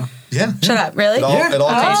Tony Romo. Yeah. Shut up. Really? It all, Yeah. it all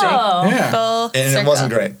came through. Oh. Yeah. Full And it circle.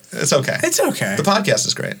 wasn't great. It's okay. It's okay. The podcast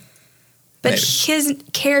is great. But Maybe. his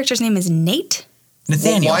character's name is Nate.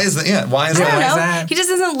 Nathaniel. Why is that? Yeah, why is I Yeah. don't that? Why is know. that? He just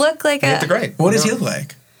doesn't look like Nate a. the Great. What does he look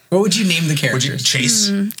like? What would you name the Would you characters? Chase?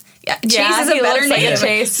 Yeah, Chase Yeah, is a he better looks like a name.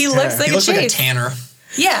 Chase. He looks like He a looks like a Chase. Tanner.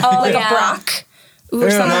 Yeah, Oh, like yeah. a Brock or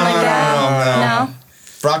something like that. No.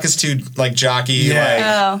 Brock is too like jockey. Yeah. Like,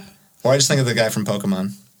 Oh, well, I just think of the guy from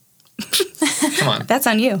Pokemon. Come on. that's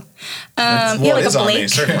on you. Well, yeah, like it is a on me, Blake.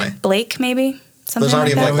 certainly. Blake, maybe. Something There's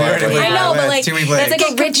already like a that. Blake already Lively. Blake I know, but Lively. like Too many that's Blakes.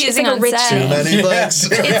 like a rich, it's like a rich Confusing name. on Many Blakes.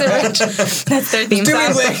 It's a rich. That's their theme Too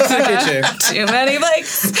many song. Blakes in the kitchen. Too many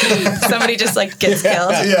Blakes. Somebody just like gets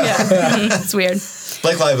killed. Yeah. Mhm. It's weird.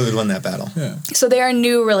 Blake Lively would win that battle. So they're a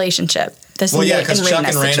new relationship. This Well, yeah, Nate because Chuck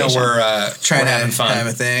and Raina situation. were Trying were to having fun. have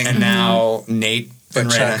a thing. And now Nate But and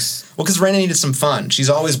Raina. Chuck's- Well, because Raina needed some fun. She's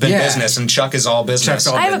always been Yeah. business, and Chuck is all business. Chuck's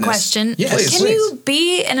all I have a business. question. Yes, Please. Can you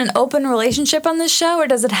be in an open relationship on this show, or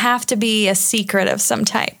does it have to be a secret of some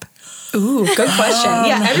type? Ooh, good question.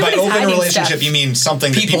 Yeah, By everybody's open hiding relationship, stuff. you mean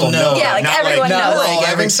something that People people know. know. Yeah, like not everyone like, knows. We're all Like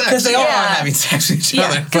having sex. Because they all Yeah. are having sex with each Yeah.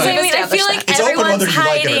 other. Because but- I feel established like that. It's open everyone's whether you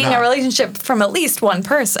like it or hiding not. a relationship from at least one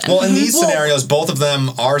person. Well, in these Well, scenarios, both of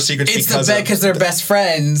them are secrets it's because the because they're best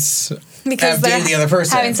friends. because have they're dated the other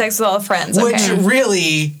person. having sex with all the friends. Which Okay.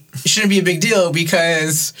 really shouldn't be a big deal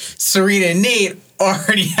because Serena and Nate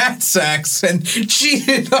already had sex and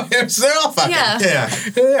cheated on him. So they're all fucking. Yeah. Yeah.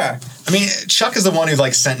 Yeah. I mean, Chuck is the one who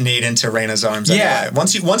like sent Nate into Raina's arms. Yeah.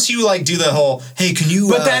 Anyway. Once you like do the whole, hey, can you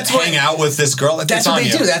But that's hang out with this girl? That's it's what on they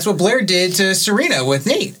you. do. That's what Blair did to Serena with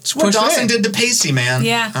Nate. It's what Push her Dawson in. did to Pacey, man.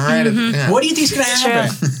 Yeah. All right. Yeah. What do you think's gonna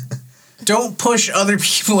happen? Don't push other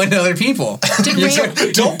people into other people.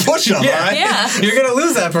 Don't push them. Yeah. All right. Yeah. You're gonna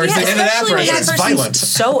lose that person Yeah, into that especially when person. that It's person's violent.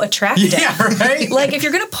 so attractive. Yeah, right. Like if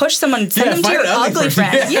you're gonna push someone, send Yeah, them to find your an ugly ugly person.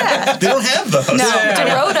 friend. Yeah. They don't have those. No.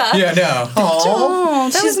 Dorota. Yeah, no. Oh,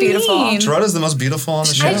 that She's was beautiful. mean. Dorotha's the most beautiful on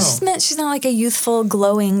the show. I just meant she's not like a youthful,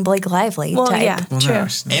 glowing Blake Lively Well, type. yeah, Well, true. no.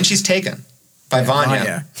 And she's taken by Vanya.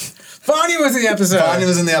 Vanya. Vanya was in the episode. Vanya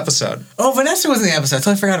was in the episode. Oh, Vanessa was in the episode. I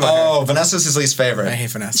totally forgot about her. Oh, Vanessa's his least favorite. I hate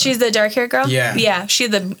Vanessa. She's the dark haired girl? Yeah. Yeah. She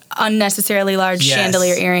had the unnecessarily large Yes.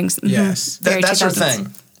 chandelier earrings. Mhm. Yes. Very That's her 2000s.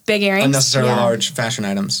 thing. Big earrings. Unnecessarily Yeah. large fashion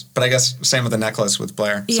items. But I guess same with the necklace with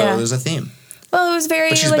Blair. So Yeah. there's a theme. Well, it was very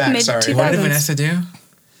But she's like back, mid sorry. 2000s. What did Vanessa do?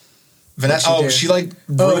 Vanessa. What'd she Oh, do? she like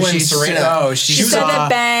ruined Serena. She She said saw- that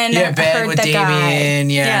Ben hurt with the guy. Damien.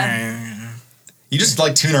 Yeah. Yeah. You just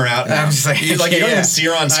like tune her out. Now. I'm just like, you don't yeah. even see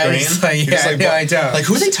her on I screen. just like, You're just yeah, no, I don't. Like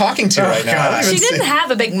who are they talking to Oh, right now? I God. don't even She didn't see-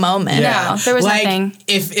 have a big moment. No, there was like, nothing.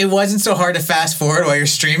 If it wasn't so hard to fast forward while you're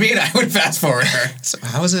streaming, I would fast forward her. So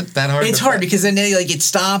how is it that hard? It's to hard because then like it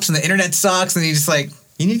stops and the internet sucks and you just like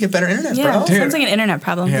you need to get better internet, Yeah, bro. Dude. sounds like an internet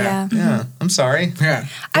problem. Yeah. Yeah, I'm sorry. yeah.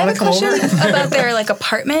 I have Wanna a come question over? about their like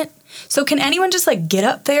apartment. So can anyone just like get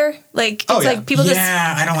up there? Like it's Oh, yeah. like people just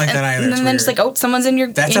Yeah, I don't like that either. and It's then just weird. like, oh, someone's in your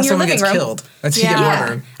That's in how your someone living gets room. killed. That's how you Yeah. get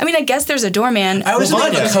murdered. I mean, I guess there's a doorman. I was Well,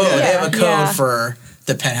 thinking yeah. a code. They Yeah, have a code yeah. for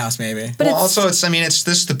the penthouse, maybe. But Well, it's- also it's. I mean, it's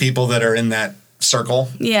this the people that are in that circle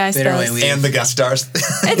Yeah, I They don't suppose. really leave. and the guest stars.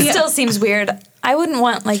 It still seems weird. I wouldn't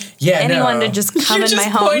want like Yeah, anyone no. to just come in my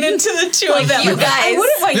home. to the two Like you guys. I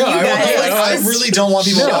wouldn't want Yeah, you I guys. wouldn't Like, I really don't want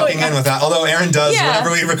people No. walking in with that. Although Aaron does, Yeah. whenever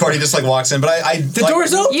we record, he just like walks in. But I The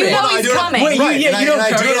door's open. You know Well, no, I he's do it- coming. Wait, Right, you, and I- you don't and I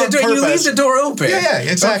come do it in on the door. You leave purpose. the door open. Yeah,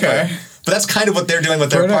 exactly. Okay. But that's kind of what they're doing with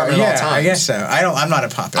their Fair enough. apartment at all Yeah, times. I guess so. I'm not a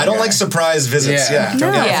pop. I don't like surprise visits. Yeah. Yeah,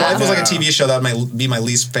 Don't get me- No. If it was like a No. TV show, that might be my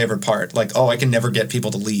least favorite part. Like, oh, I can never get people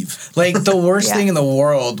to leave. Like the worst Yeah. thing in the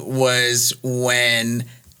world was when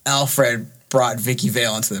Alfred brought Vicky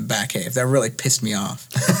Vale into the Batcave. That really pissed me off.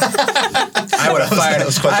 I would have fired. that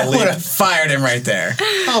was quite the I leap. would have fired him right there.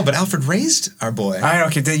 Oh, but Alfred raised our boy. I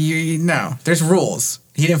don't care. No, there's rules.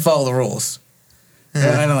 He didn't follow the rules. I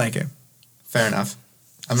don't like it. Fair enough.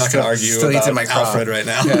 I'm not Still- going to argue still eats about in my craw. Alfred right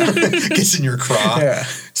now. Gets in your craw. Yeah.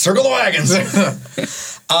 Circle the wagons.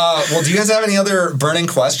 Well, do you guys have any other burning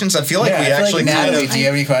questions? I feel like we actually kind Natalie, of. do you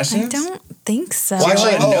have any questions? I don't think so. Well,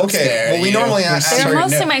 actually, have notes okay. there, Well, we you normally know, ask. They're Sorry,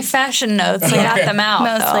 mostly no. my fashion notes. I got them out.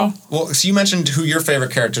 Mostly. Though. Well, so you mentioned who your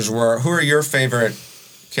favorite characters were. Who are your favorite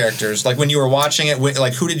characters? Like when you were watching it,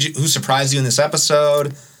 like who surprised you in this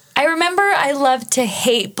episode? I remember I loved to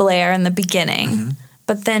hate Blair in the beginning,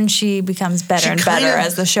 but then she becomes better and better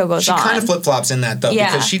as the show goes She on. kind of flip flops in that though,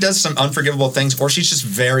 Yeah. because she does some unforgivable things, or she's just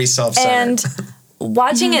very self-centered. and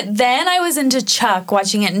watching it then, I was into Chuck.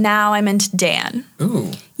 Watching it now, I'm into Dan.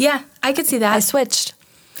 Ooh, Yeah, I could see I that. switched.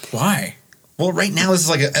 why? Well, right now this is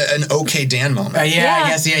like an okay Dan moment. I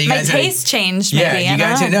guess. Yeah, you my guys. taste changed. Yeah, Maybe you I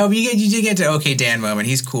got don't to know. no, but you did get to okay Dan moment.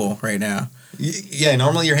 He's cool right now. Yeah,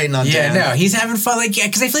 normally you're hating on Yeah, Dan. no, he's having fun. Like, yeah,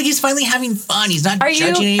 because I feel like he's finally having fun. He's not Are you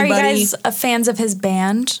judging anybody. guys fans of his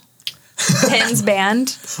band? Pin's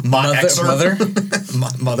band. Mother.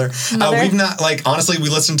 We've not, like, honestly, we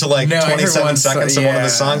listened to like No, I heard 27 one seconds of one of the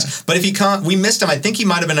yeah. songs. But if you can't, we missed him. I think he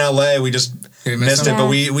might have been in LA. We just We missed missed him? it. But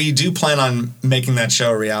Yeah. we do plan on making that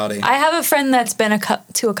show a reality. I have a friend that's been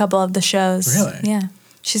to a couple of the shows. Really? Yeah.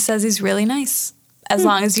 She says he's really nice. As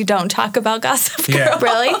long as you don't talk about Gossip Girl. Yeah.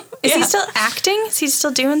 Really? Is he Yeah. still acting? Is he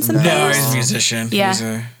still doing some No, things? he's a musician.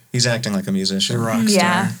 Yeah. He's acting like a musician. He's a rock star.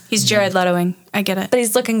 Yeah. He's Jared Letoing. I get it. But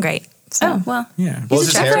he's looking great. So. Oh, well. Yeah. Well, is He's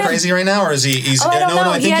his a hair trucker. crazy right now, or is he? He's Oh, I don't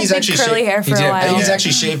know. I He think had he's big actually curly hair for He a did. I think while. he's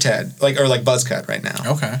actually shaved head, like buzz cut right now.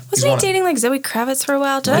 Okay. He's Wasn't he one of- dating like Zoe Kravitz for a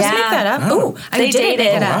while? Did I just Yeah. make that up? Oh. Ooh, I They did make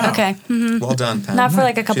dated. it up. Wow. Okay. Mhm. Well done, Pam. Not for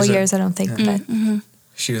like a couple She's years, I don't think. But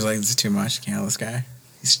She was like, "This is too much. Can't handle this guy."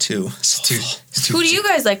 He's too. Who do you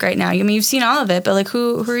guys like right now? I mean, you've seen all of it, but like,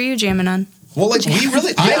 who are you jamming on? Well, like we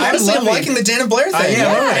really, Yeah, I honestly am loving- liking the Dan and Blair thing. yeah,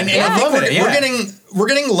 I'm loving it. and Yeah, I think I'm loving it, yeah. we're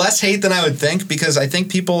getting less hate than I would think because I think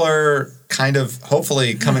people are kind of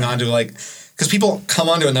hopefully coming onto like because people come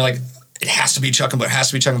onto it and they're like, it has to be Chuck and Blair, it has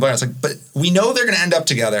to be Chuck and Blair. It's like, but we know they're going to end up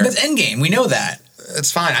together. That's Endgame. We know that.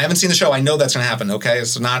 It's fine. I haven't seen the show. I know that's going to happen. Okay,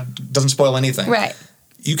 it's not doesn't spoil anything. Right.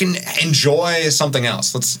 You can enjoy something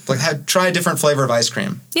else. Let's like try a different flavor of ice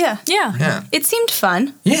cream. Yeah. yeah. Yeah, It seemed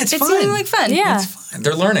fun. Yeah, it's it fun. seemed like fun. Yeah. It's fun.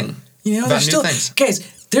 they're learning. You know, about they're new still things. guys.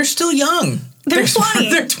 They're still young. They're 20.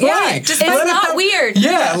 They're 20. Yeah, just it's Let 'em not have- weird.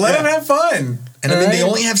 Yeah, let them have fun. And I mean, they Alright?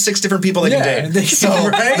 only have 6 different people they Yeah, can they- date. So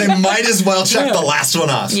right? they might as well check Yeah. the last one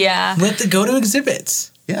off. Yeah. Let them go to exhibits.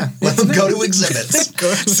 Yeah. Let them go to exhibits.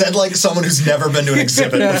 Said like someone who's never been to an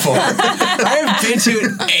exhibit before. I have been to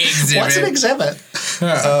an exhibit. What's an exhibit?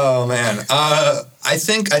 Oh, man. I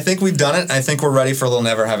think we've done it. I think we're ready for a little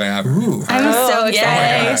Never Have I Ever. Ooh. I'm so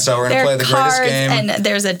excited. yay. So we're going to There play are the greatest cards game. and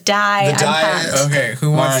there's a die. The I'm die. pumped. Okay,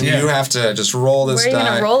 who wants? Lauren, you have to just roll this Where are you die.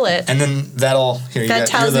 gonna roll it? And then that'll... Here, That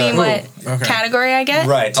tells me what okay. category I get.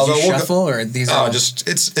 Right. Did you we'll go- shuffle or these? Oh, are just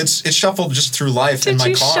it's shuffled just through life in Did my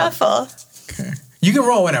you car. shuffle? Okay. You can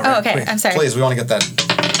roll whenever. Oh, okay. Please. I'm sorry. Please, we want to get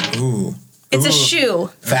that. Ooh. It's a Ooh. shoe.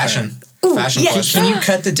 Fashion. Fashion yes. question. Can you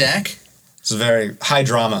cut the deck? This is very high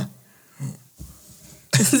drama.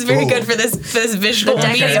 This is very Ooh. good for this visual The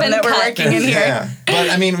deck has medium been that we're cut. working in here. Yeah. But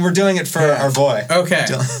I mean, we're doing it for our boy. Okay.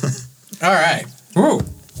 All right. Ooh.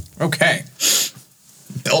 Okay.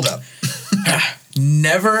 Build up.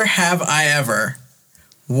 Never have I ever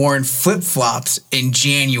worn flip flops in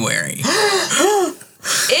January.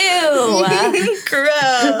 Ew.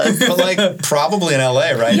 Gross. But like probably in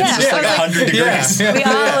LA, right? Yeah. It's just like Yeah. 100 degrees. Yeah. We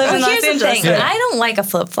all live in Well, Los here's the Angeles. thing. I don't like a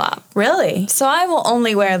flip flop, Really? so I will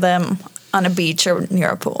only wear them on a beach or near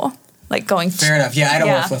a pool, like going. Fair enough. Yeah, I don't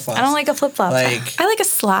wear flip flops. I don't like a flip flop. Like I like a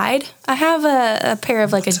slide. I have a pair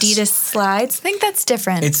of like Adidas slides. I think that's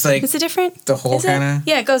different. it's like Is it different? the whole Is it? kind of.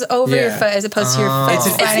 Yeah, it goes over your Yeah. foot as opposed to your foot. It's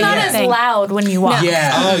it's sliding not your as thing. loud when you walk.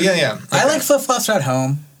 Yeah. Oh, yeah. I like flip flops at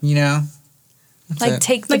home. You know. Like it.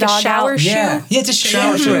 take the Like a dog shower out. shoe? Yeah. Yeah, it's a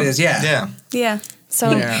shower shoe. It is. Yeah. Yeah. Yeah.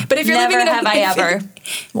 So Yeah. But if you're never living in a have I ever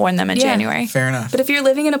worn them in Yeah. January. Fair enough. But if you're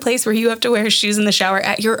living in a place where you have to wear shoes in the shower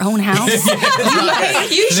at your own house,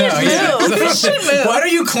 you should No, yeah. move. You should move. Why do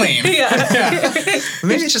you claim? Maybe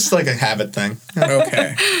it's just like a habit thing.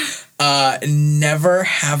 Okay. Never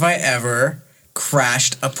have I ever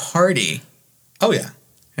crashed a party. Oh, yeah.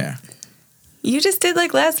 Yeah. You just did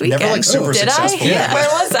like last weekend. Never like super Did successful. I? Yeah. Where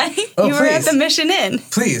was I? Oh, you were at please. the Mission Inn.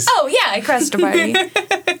 Please. Oh yeah, I crashed a party,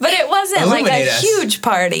 but it wasn't like Illuminate a us. huge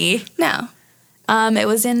party. No. It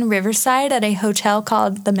was in Riverside at a hotel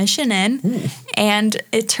called the Mission Inn, and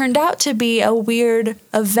it turned out to be a weird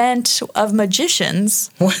event of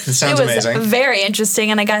magicians. It sounds it was amazing. very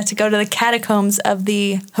interesting, and I got to go to the catacombs of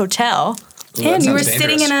the hotel. Ooh, that And you were sounds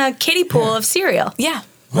sitting dangerous. in a kiddie pool of cereal. Yeah,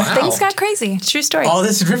 Wow. things got crazy. True story. All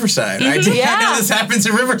this in Riverside. I did Yeah. not know this happens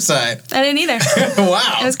in Riverside. I didn't either. It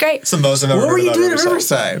Wow. was great. It's the most I've ever What heard were you about doing in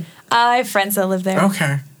Riverside. Riverside? I have friends that live there.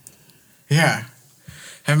 Okay. Yeah.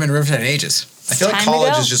 Haven't been to Riverside in ages. I feel like Time to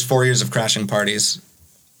college go. is just 4 years of crashing parties.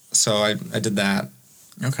 So I did that.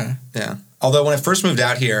 Okay. Yeah. Although when I first moved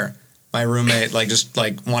out here, my roommate just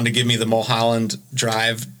wanted to give me the Mulholland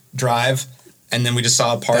Drive, and then we just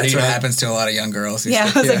saw a party. That's what you know? happens to a lot of young girls. these Yeah,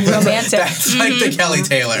 days. it was like romantic. That's like the Kelly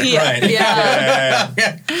Taylor. Right. Yeah.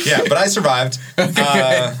 Yeah, but I survived.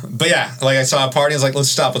 But yeah, like I saw a party. I was like, let's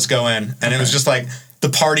stop, let's go in. And it was just like the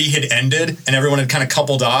party had ended and everyone had kind of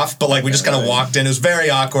coupled off, but like we just kind of walked in. It was very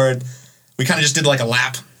awkward. We kind of just did like a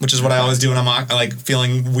lap, which is what I always do when I'm like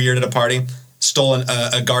feeling weird at a party. Stole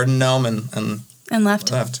a garden gnome and And left.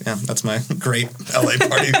 left. Yeah, that's my great LA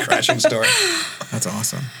party crashing story. That's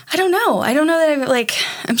awesome. I don't know that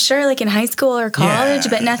I'm sure like in high school or college, Yeah.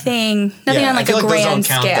 but nothing Yeah, on like I feel a like those don't grand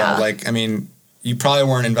count scale. though. Like, I mean, you probably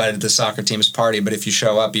weren't invited to the soccer team's party, but if you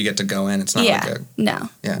show up, you get to go in. It's not like no.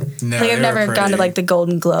 yeah. No, Like I've never gone to like the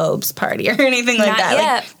Golden Globes party or anything like Not that.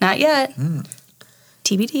 yet. Like, not yet.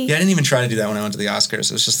 TBD. Yeah, I didn't even try to do that when I went to the Oscars.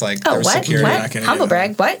 It was just like Oh, there was what? security. Not What? gonna Humble do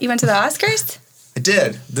brag. What? You went to the Oscars? I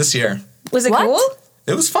did this year. Was it What? cool?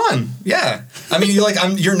 It was fun. Yeah. I mean,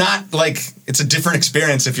 you're not like it's a different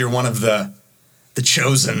experience if you're one of the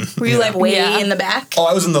chosen. Were you like way Yeah. in the back? Oh,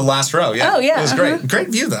 I was in the last row. Yeah. Oh, yeah, It was great. Great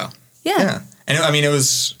view though. Yeah. Yeah. And it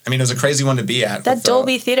was a crazy one to be at. That with,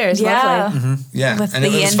 Dolby Theater is Yeah. lovely. Yeah. with And the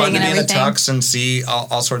it was fun to ending be and in the everything. tux and see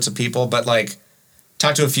all sorts of people, but like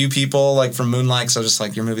talk to a few people like from Moonlight. So I was just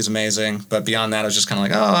like, your movie's amazing. But beyond that, I was just kind of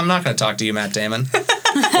like, oh, I'm not going to talk to you, Matt Damon. Like,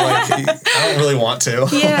 I don't really want to.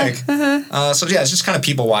 Yeah. So yeah, it's just kind of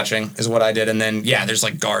people watching is what I did. And then, yeah, there's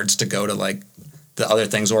like guards to go to like the other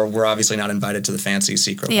things, or we're obviously not invited to the fancy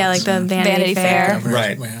secret Yeah, ones. like the Vanity, Vanity Fair. Fair.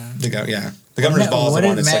 Right. Yeah. The governor's ball is What the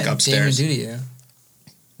one did that's like Matt upstairs. Damon do to you?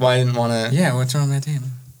 Well, I didn't want to. Yeah, what's wrong with Matt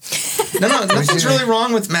Damon? No, nothing's really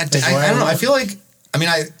wrong with Matt Damon. I don't know. I feel like,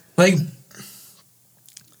 Like,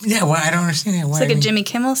 yeah, well, I don't understand that. It's like a Jimmy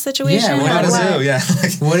Kimmel situation. Yeah, or bought a what? zoo, yeah.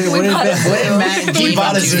 What did Matt We Damon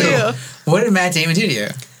bought a do? zoo. What did Matt Damon do to you?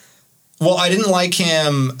 Well, I didn't like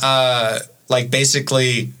him, like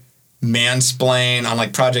basically mansplain on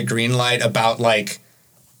like Project Greenlight about like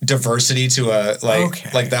diversity to a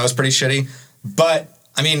like that was pretty shitty. But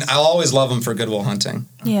I mean, I'll always love him for Good Will Hunting.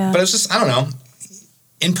 Yeah. But it's just I don't know.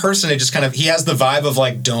 In person, it just kind of he has the vibe of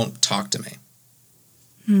like don't talk to me.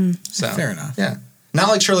 So Fair enough. Yeah, not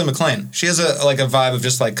like Shirley MacLaine. She has a vibe of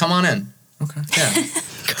just like come on in. Okay. Yeah,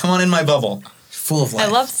 come on in my bubble. Full of life. I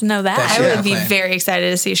love to know that. That's I Yeah. would be MacLaine. very excited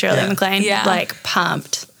to see Shirley Yeah. MacLaine. Yeah. Like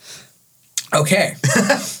pumped. Okay.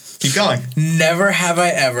 Keep going. Never have I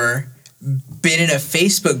ever been in a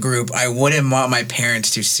Facebook group I wouldn't want my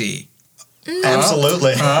parents to see.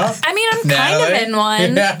 Absolutely. I mean, I'm kind of in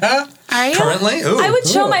one. Yeah. Are you? Currently, ooh. I would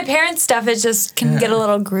show my parents stuff. It just can get a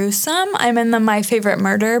little gruesome. I'm in the My Favorite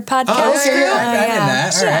Murder podcast okay, group. yeah, I'm in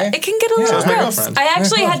that. All right. It can get a So little is my gross. girlfriend. I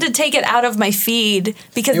actually had to take it out of my feed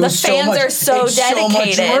because It the was so fans much- are so it's so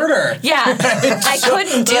much dedicated. murder. Yeah, I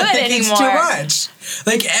couldn't do it Like, anymore. It's too much.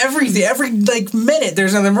 Like every like minute,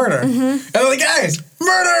 there's another murder. And I'm like, guys,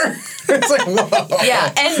 murder! It's like, whoa.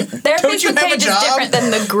 Yeah, and their Don't you Facebook have a page is job? different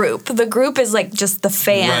than the group. The group is like just the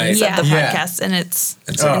fans Right. of the Yeah. podcast, and it's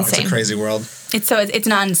It's insane. a crazy world. It's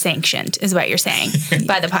non-sanctioned, is what you're saying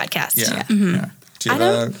by the podcast. Yeah. Yeah. Do you have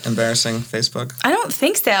an embarrassing Facebook? I don't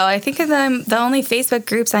think so. I think the only Facebook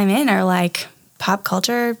groups I'm in are like pop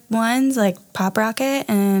culture ones, like Pop Rocket,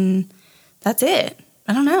 and that's it.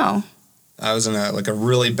 I don't know. I was in a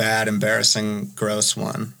really bad, embarrassing, gross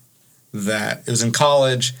one. That it was in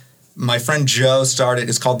college. My friend Joe started.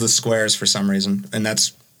 It's called The Squares for some reason, and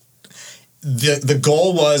that's the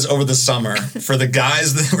goal was over the summer for the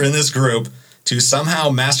guys that were in this group to somehow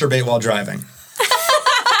masturbate while driving.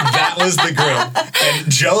 That was the group, and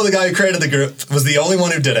Joe, the guy who created the group, was the only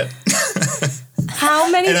one who did it. How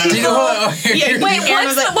many And I- people? You know what? Wait, Aaron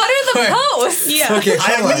was like, what are the Wait. posts? Yeah. Okay,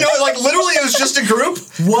 I hold on. no, literally, it was just a group.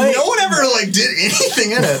 What? No one ever did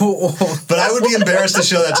anything in it. But I would be embarrassed to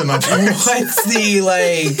show that to my parents. What's the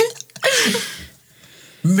like?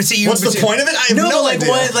 What's the point of it? I have no like idea.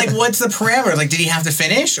 what? Like what's the parameter? Like, did he have to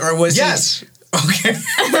finish, or was Yes. he? Okay.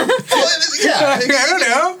 Yeah. I don't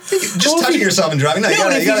know. Just touching yourself and driving. No, you No,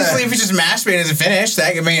 gotta, if you you gotta, just masturbating doesn't finish,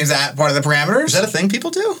 that I mean, is that part of the parameters? is that a thing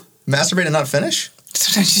people do? Masturbate and not finish?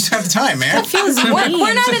 Sometimes you just don't have the time, man. Feels We're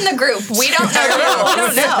mean. not in the group. We don't know. We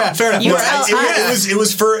don't know. Fair enough. You Well, tell it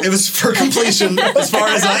was for completion as far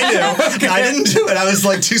as I knew. I didn't do it. I was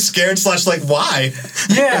like too scared / like why?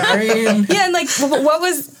 Yeah, I mean, Yeah, and like, what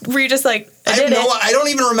were you just like? I don't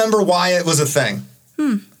even remember why it was a thing.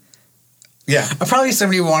 Yeah. probably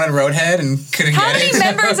somebody wanted Roadhead and couldn't How get many it.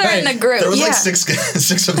 members are in the group? There was Yeah. like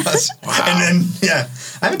six of us. Wow. And then, yeah.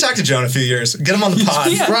 I haven't talked to Joe in a few years. Get him on the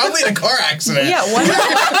pod. Probably in a car accident. Yeah, one.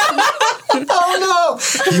 Oh,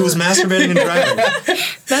 no. He was masturbating and driving.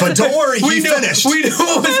 But don't worry, he finished. We knew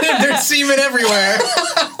what was in there. Semen everywhere.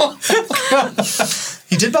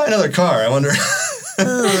 He did buy another car. I wonder.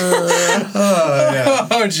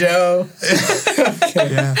 Oh, Joe.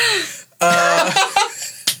 Yeah.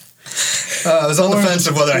 I was on the fence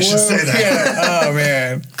of whether I should say that. Yeah. Oh,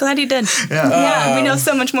 man. Glad you did. Yeah. Yeah, we know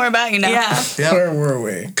so much more about you now. Yeah. Yeah. Where were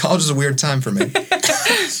we? College was a weird time for me.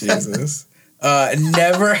 Jesus.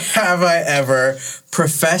 Never have I ever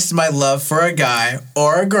professed my love for a guy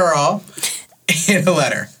or a girl in a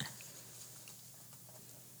letter.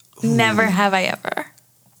 Never have I ever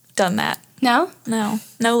done that. No? No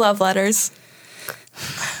love letters.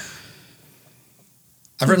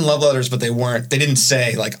 I've written love letters, but they didn't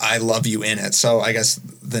say like I love you in it. So I guess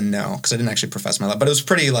then no, because I didn't actually profess my love. But it was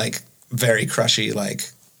pretty like very crushy, like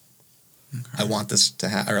I want this to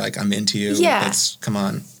happen, or like I'm into you. Yeah. Come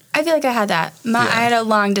on. I feel like I had that. I had a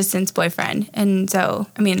long distance boyfriend, and so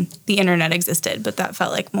I mean the internet existed, but that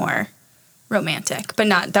felt like more romantic. But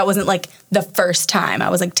that wasn't like the first time I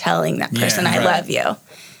was like telling that person I love you.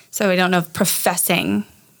 So I don't know if professing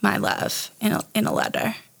my love in a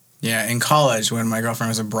letter. Yeah, in college when my girlfriend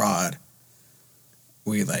was abroad,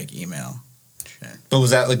 we like email. Shit. But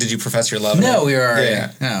was that like? Did you profess your love? No, we were already.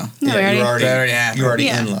 Yeah. No. No, You were That already happened. You were already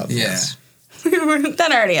Yeah. in love. Yeah. Yes.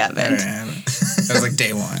 That already happened. That was like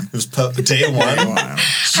day one. It was day one. Day one.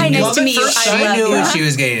 Hi, nice to meet you. She I love knew you. what she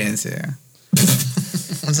was getting into.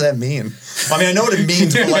 What does that mean? I mean, I know what it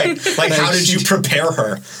means, but like how did you prepare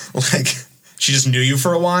her? Like, she just knew you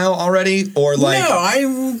for a while already, or like? No,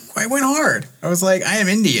 I went hard. I was like, I am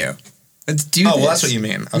into you. Let's do this. Oh, well, that's what you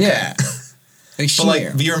mean. Okay. Yeah. Like she But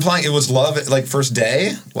like, knew. you're implying it was love at like first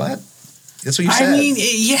day? What? That's what you said. I mean,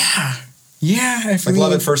 yeah. If like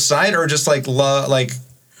love at first sight, or just like love, like,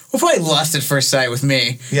 well, probably lust at first sight with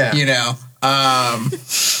me. Yeah. You know.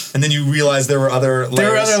 and then you realized there were other layers. There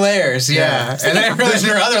were other layers, yeah. Yeah. And then I realized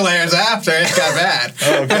there were other layers after it got bad.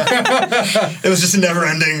 Oh god, it was just a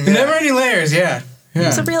never-ending. Never any layers, yeah. It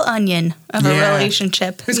was a real onion of a Yeah.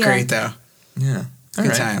 relationship. It was great though. Yeah, all Good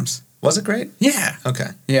right. times. Was it great? Yeah. Okay.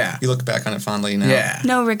 Yeah. You look back on it fondly now. Yeah.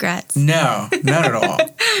 No regrets. No, not at all.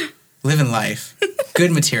 Living life. Good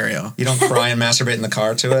material. You don't cry and masturbate in the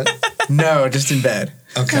car to it. No, just in bed.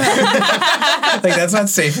 Okay. Like that's not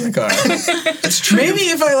safe in the car. It's true. Maybe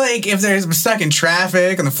if there's I'm stuck in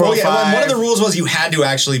traffic on the 405. Oh yeah. Well, one of the rules was you had to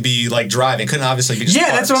actually be like driving. Couldn't obviously be. Just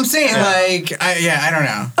Yeah, that's what I'm parked. saying. Yeah. Like, I don't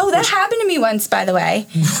know. Oh, that happened to me once, by the way.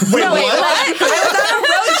 Wait, what? I was on a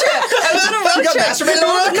road trip. I was on a road You got trip. masturbated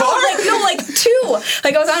on the car? Like two.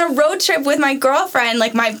 Like I was on a road trip with my girlfriend,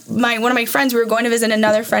 like my one of my friends. We were going to visit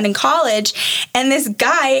another friend in college, and this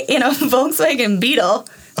guy in a Volkswagen Beetle,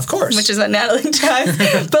 Of course. which is what Natalie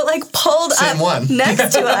drives, but like pulled Same up one.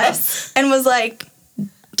 next to us and was like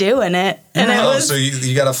doing it, and it Oh, was so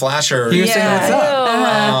you got a flasher. He was saying what's up.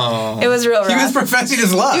 Oh. it was real rough. He was professing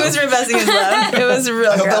his love. He was professing his love. It was real.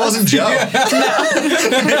 I hope that gross. wasn't Joe. Maybe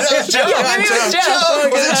that was Joe. Maybe it was Joe.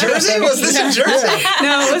 Was it Jersey? Was this in Jersey?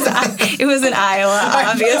 No, it was in Iowa,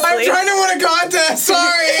 obviously. I'm trying to win a contest.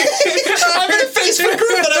 Sorry. I'm in a Facebook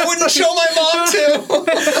group that I wouldn't show my mom to. Oh,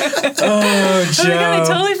 Oh my god, I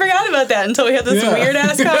totally forgot about that until we had this Yeah. weird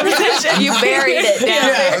ass conversation. You buried it down.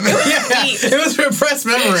 Yeah. It was a repressed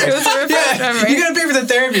memory. It was a repressed memory. You gotta pay for the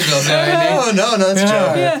therapy bills now, Andy. No, that's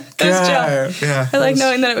Joe. Yeah, that's Joe. Yeah. I like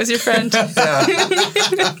knowing that it was your friend. Yeah.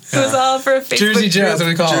 It was all for a Facebook Jersey Joe, group. that's what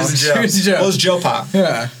we call him. Jersey Joe. Jersey Joe. Well, it was Joe Pop.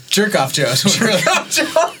 Yeah. Jerk off Joe.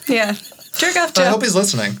 Yeah. Jerk off Joe. I hope he's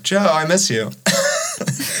listening. Joe, I miss you.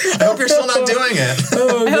 I hope you're still not doing it.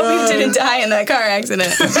 I hope you didn't die in that car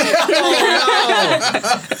accident.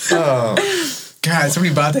 Oh. God,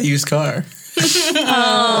 somebody bought that used car.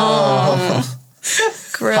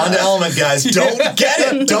 Gross. Honda Element, guys. Don't get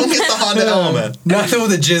it. Don't get the Honda Element. Nothing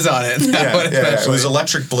with a jizz on it. Yeah. It was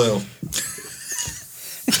electric blue.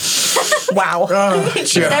 Wow. Oh,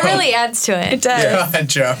 Joe. That really adds to It it. does. God,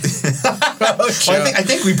 Joe. Oh, Well, Joe. I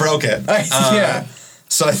think we broke it. Yeah.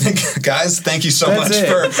 So I think, guys, thank you so That's much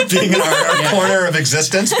it. for being in our corner of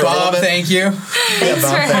existence. For a little Bob, bit. thank you. Thanks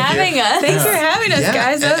Bob, for thank you. having us. Thanks for having us,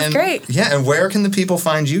 guys. That was and- great. Yeah, and where can the people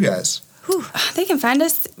find you guys? They can find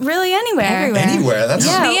us really anywhere. Everywhere. Anywhere. That's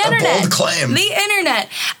Yeah. The a internet. bold claim. The internet.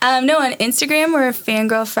 No, on Instagram, we're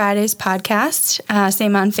Fangirl Fridays Podcast.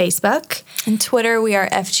 Same on Facebook. On Twitter, we are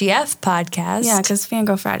FGF Podcast. Yeah, because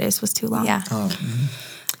Fangirl Fridays was too long. Yeah. Oh.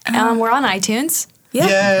 We're on iTunes. Yeah.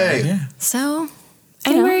 Yay. Yeah. So,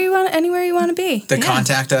 Anywhere you want to be. The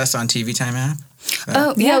Contact Us on TV Time app.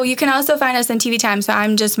 Oh, yeah. Well, you can also find us on TV Time. So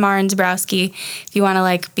I'm just Maren Zabrowski. If you want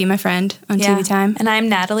to be my friend on yeah. TV Time. And I'm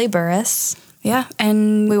Natalie Burris. Yeah.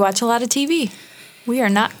 And We watch a lot of TV. We are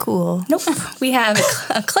not cool. nope, we have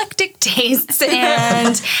eclectic tastes.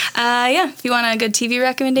 And if you want a good TV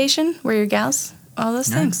recommendation, we're your gals. All those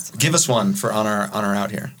things. Give us one for on our out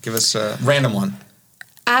here. Give us a random one.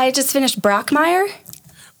 I just finished Brockmire.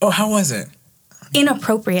 Oh, how was it?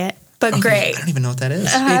 Inappropriate, but great. I don't even know what that is.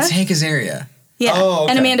 It's Hank Azaria. Yeah. Oh,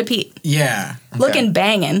 okay. And Amanda Peet. Yeah. Looking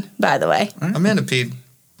banging, by the way. Amanda Peet,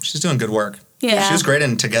 she's doing good work. Yeah. She was great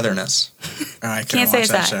in Togetherness. Oh, I Can't say watch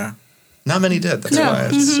it's that that. show. Not many did. That's No. why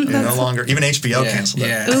it's no longer. Even HBO Yeah. canceled it.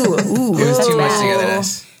 Yeah. Ooh. It was too much Wow.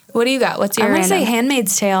 togetherness. What do you got? What's your I'm going to say random?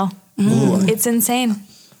 Handmaid's Tale. It's insane.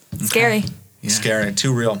 Scary. Yeah. Scary.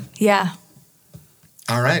 Too real. Yeah.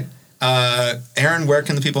 All right. Aaron, where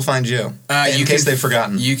can the people find you? In case they've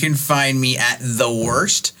forgotten. You can find me at The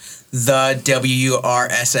Worst, the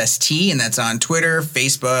WRSST, and that's on Twitter,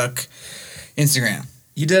 Facebook, Instagram.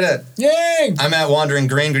 You did it. Yay! I'm at Wandering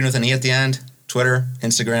Green with an E at the end. Twitter,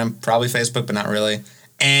 Instagram, probably Facebook, but not really.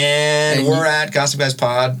 And we're at Gossip Guys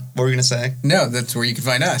Pod. What were we going to say? No, that's where you can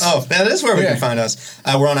find us. Oh, that is where we can find us.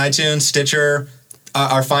 We're on iTunes, Stitcher,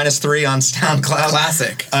 our finest 3 on SoundCloud.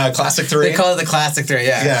 Classic. Classic 3. They call it the Classic 3,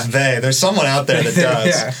 yeah. Yeah, there's someone out there that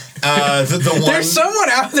does. The one, there's someone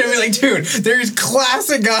out there like, dude, there's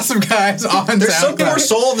classic Gossip Guys on there's some SoundCloud. poor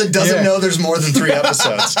soul that doesn't know there's more than 3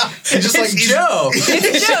 episodes. It's Joe.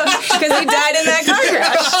 It's Joe, because he died in that car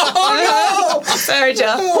crash. Oh, no. Sorry,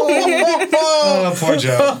 Joe. Oh, poor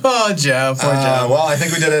Joe. Oh, Joe. Poor Joe. Well, I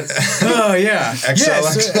think we did it. Oh, yeah.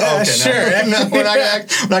 XOXO. Okay, sure. No, we're not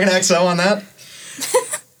going to XO on that?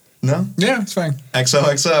 No? Yeah, it's fine.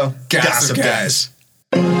 XOXO. Gossip Guys.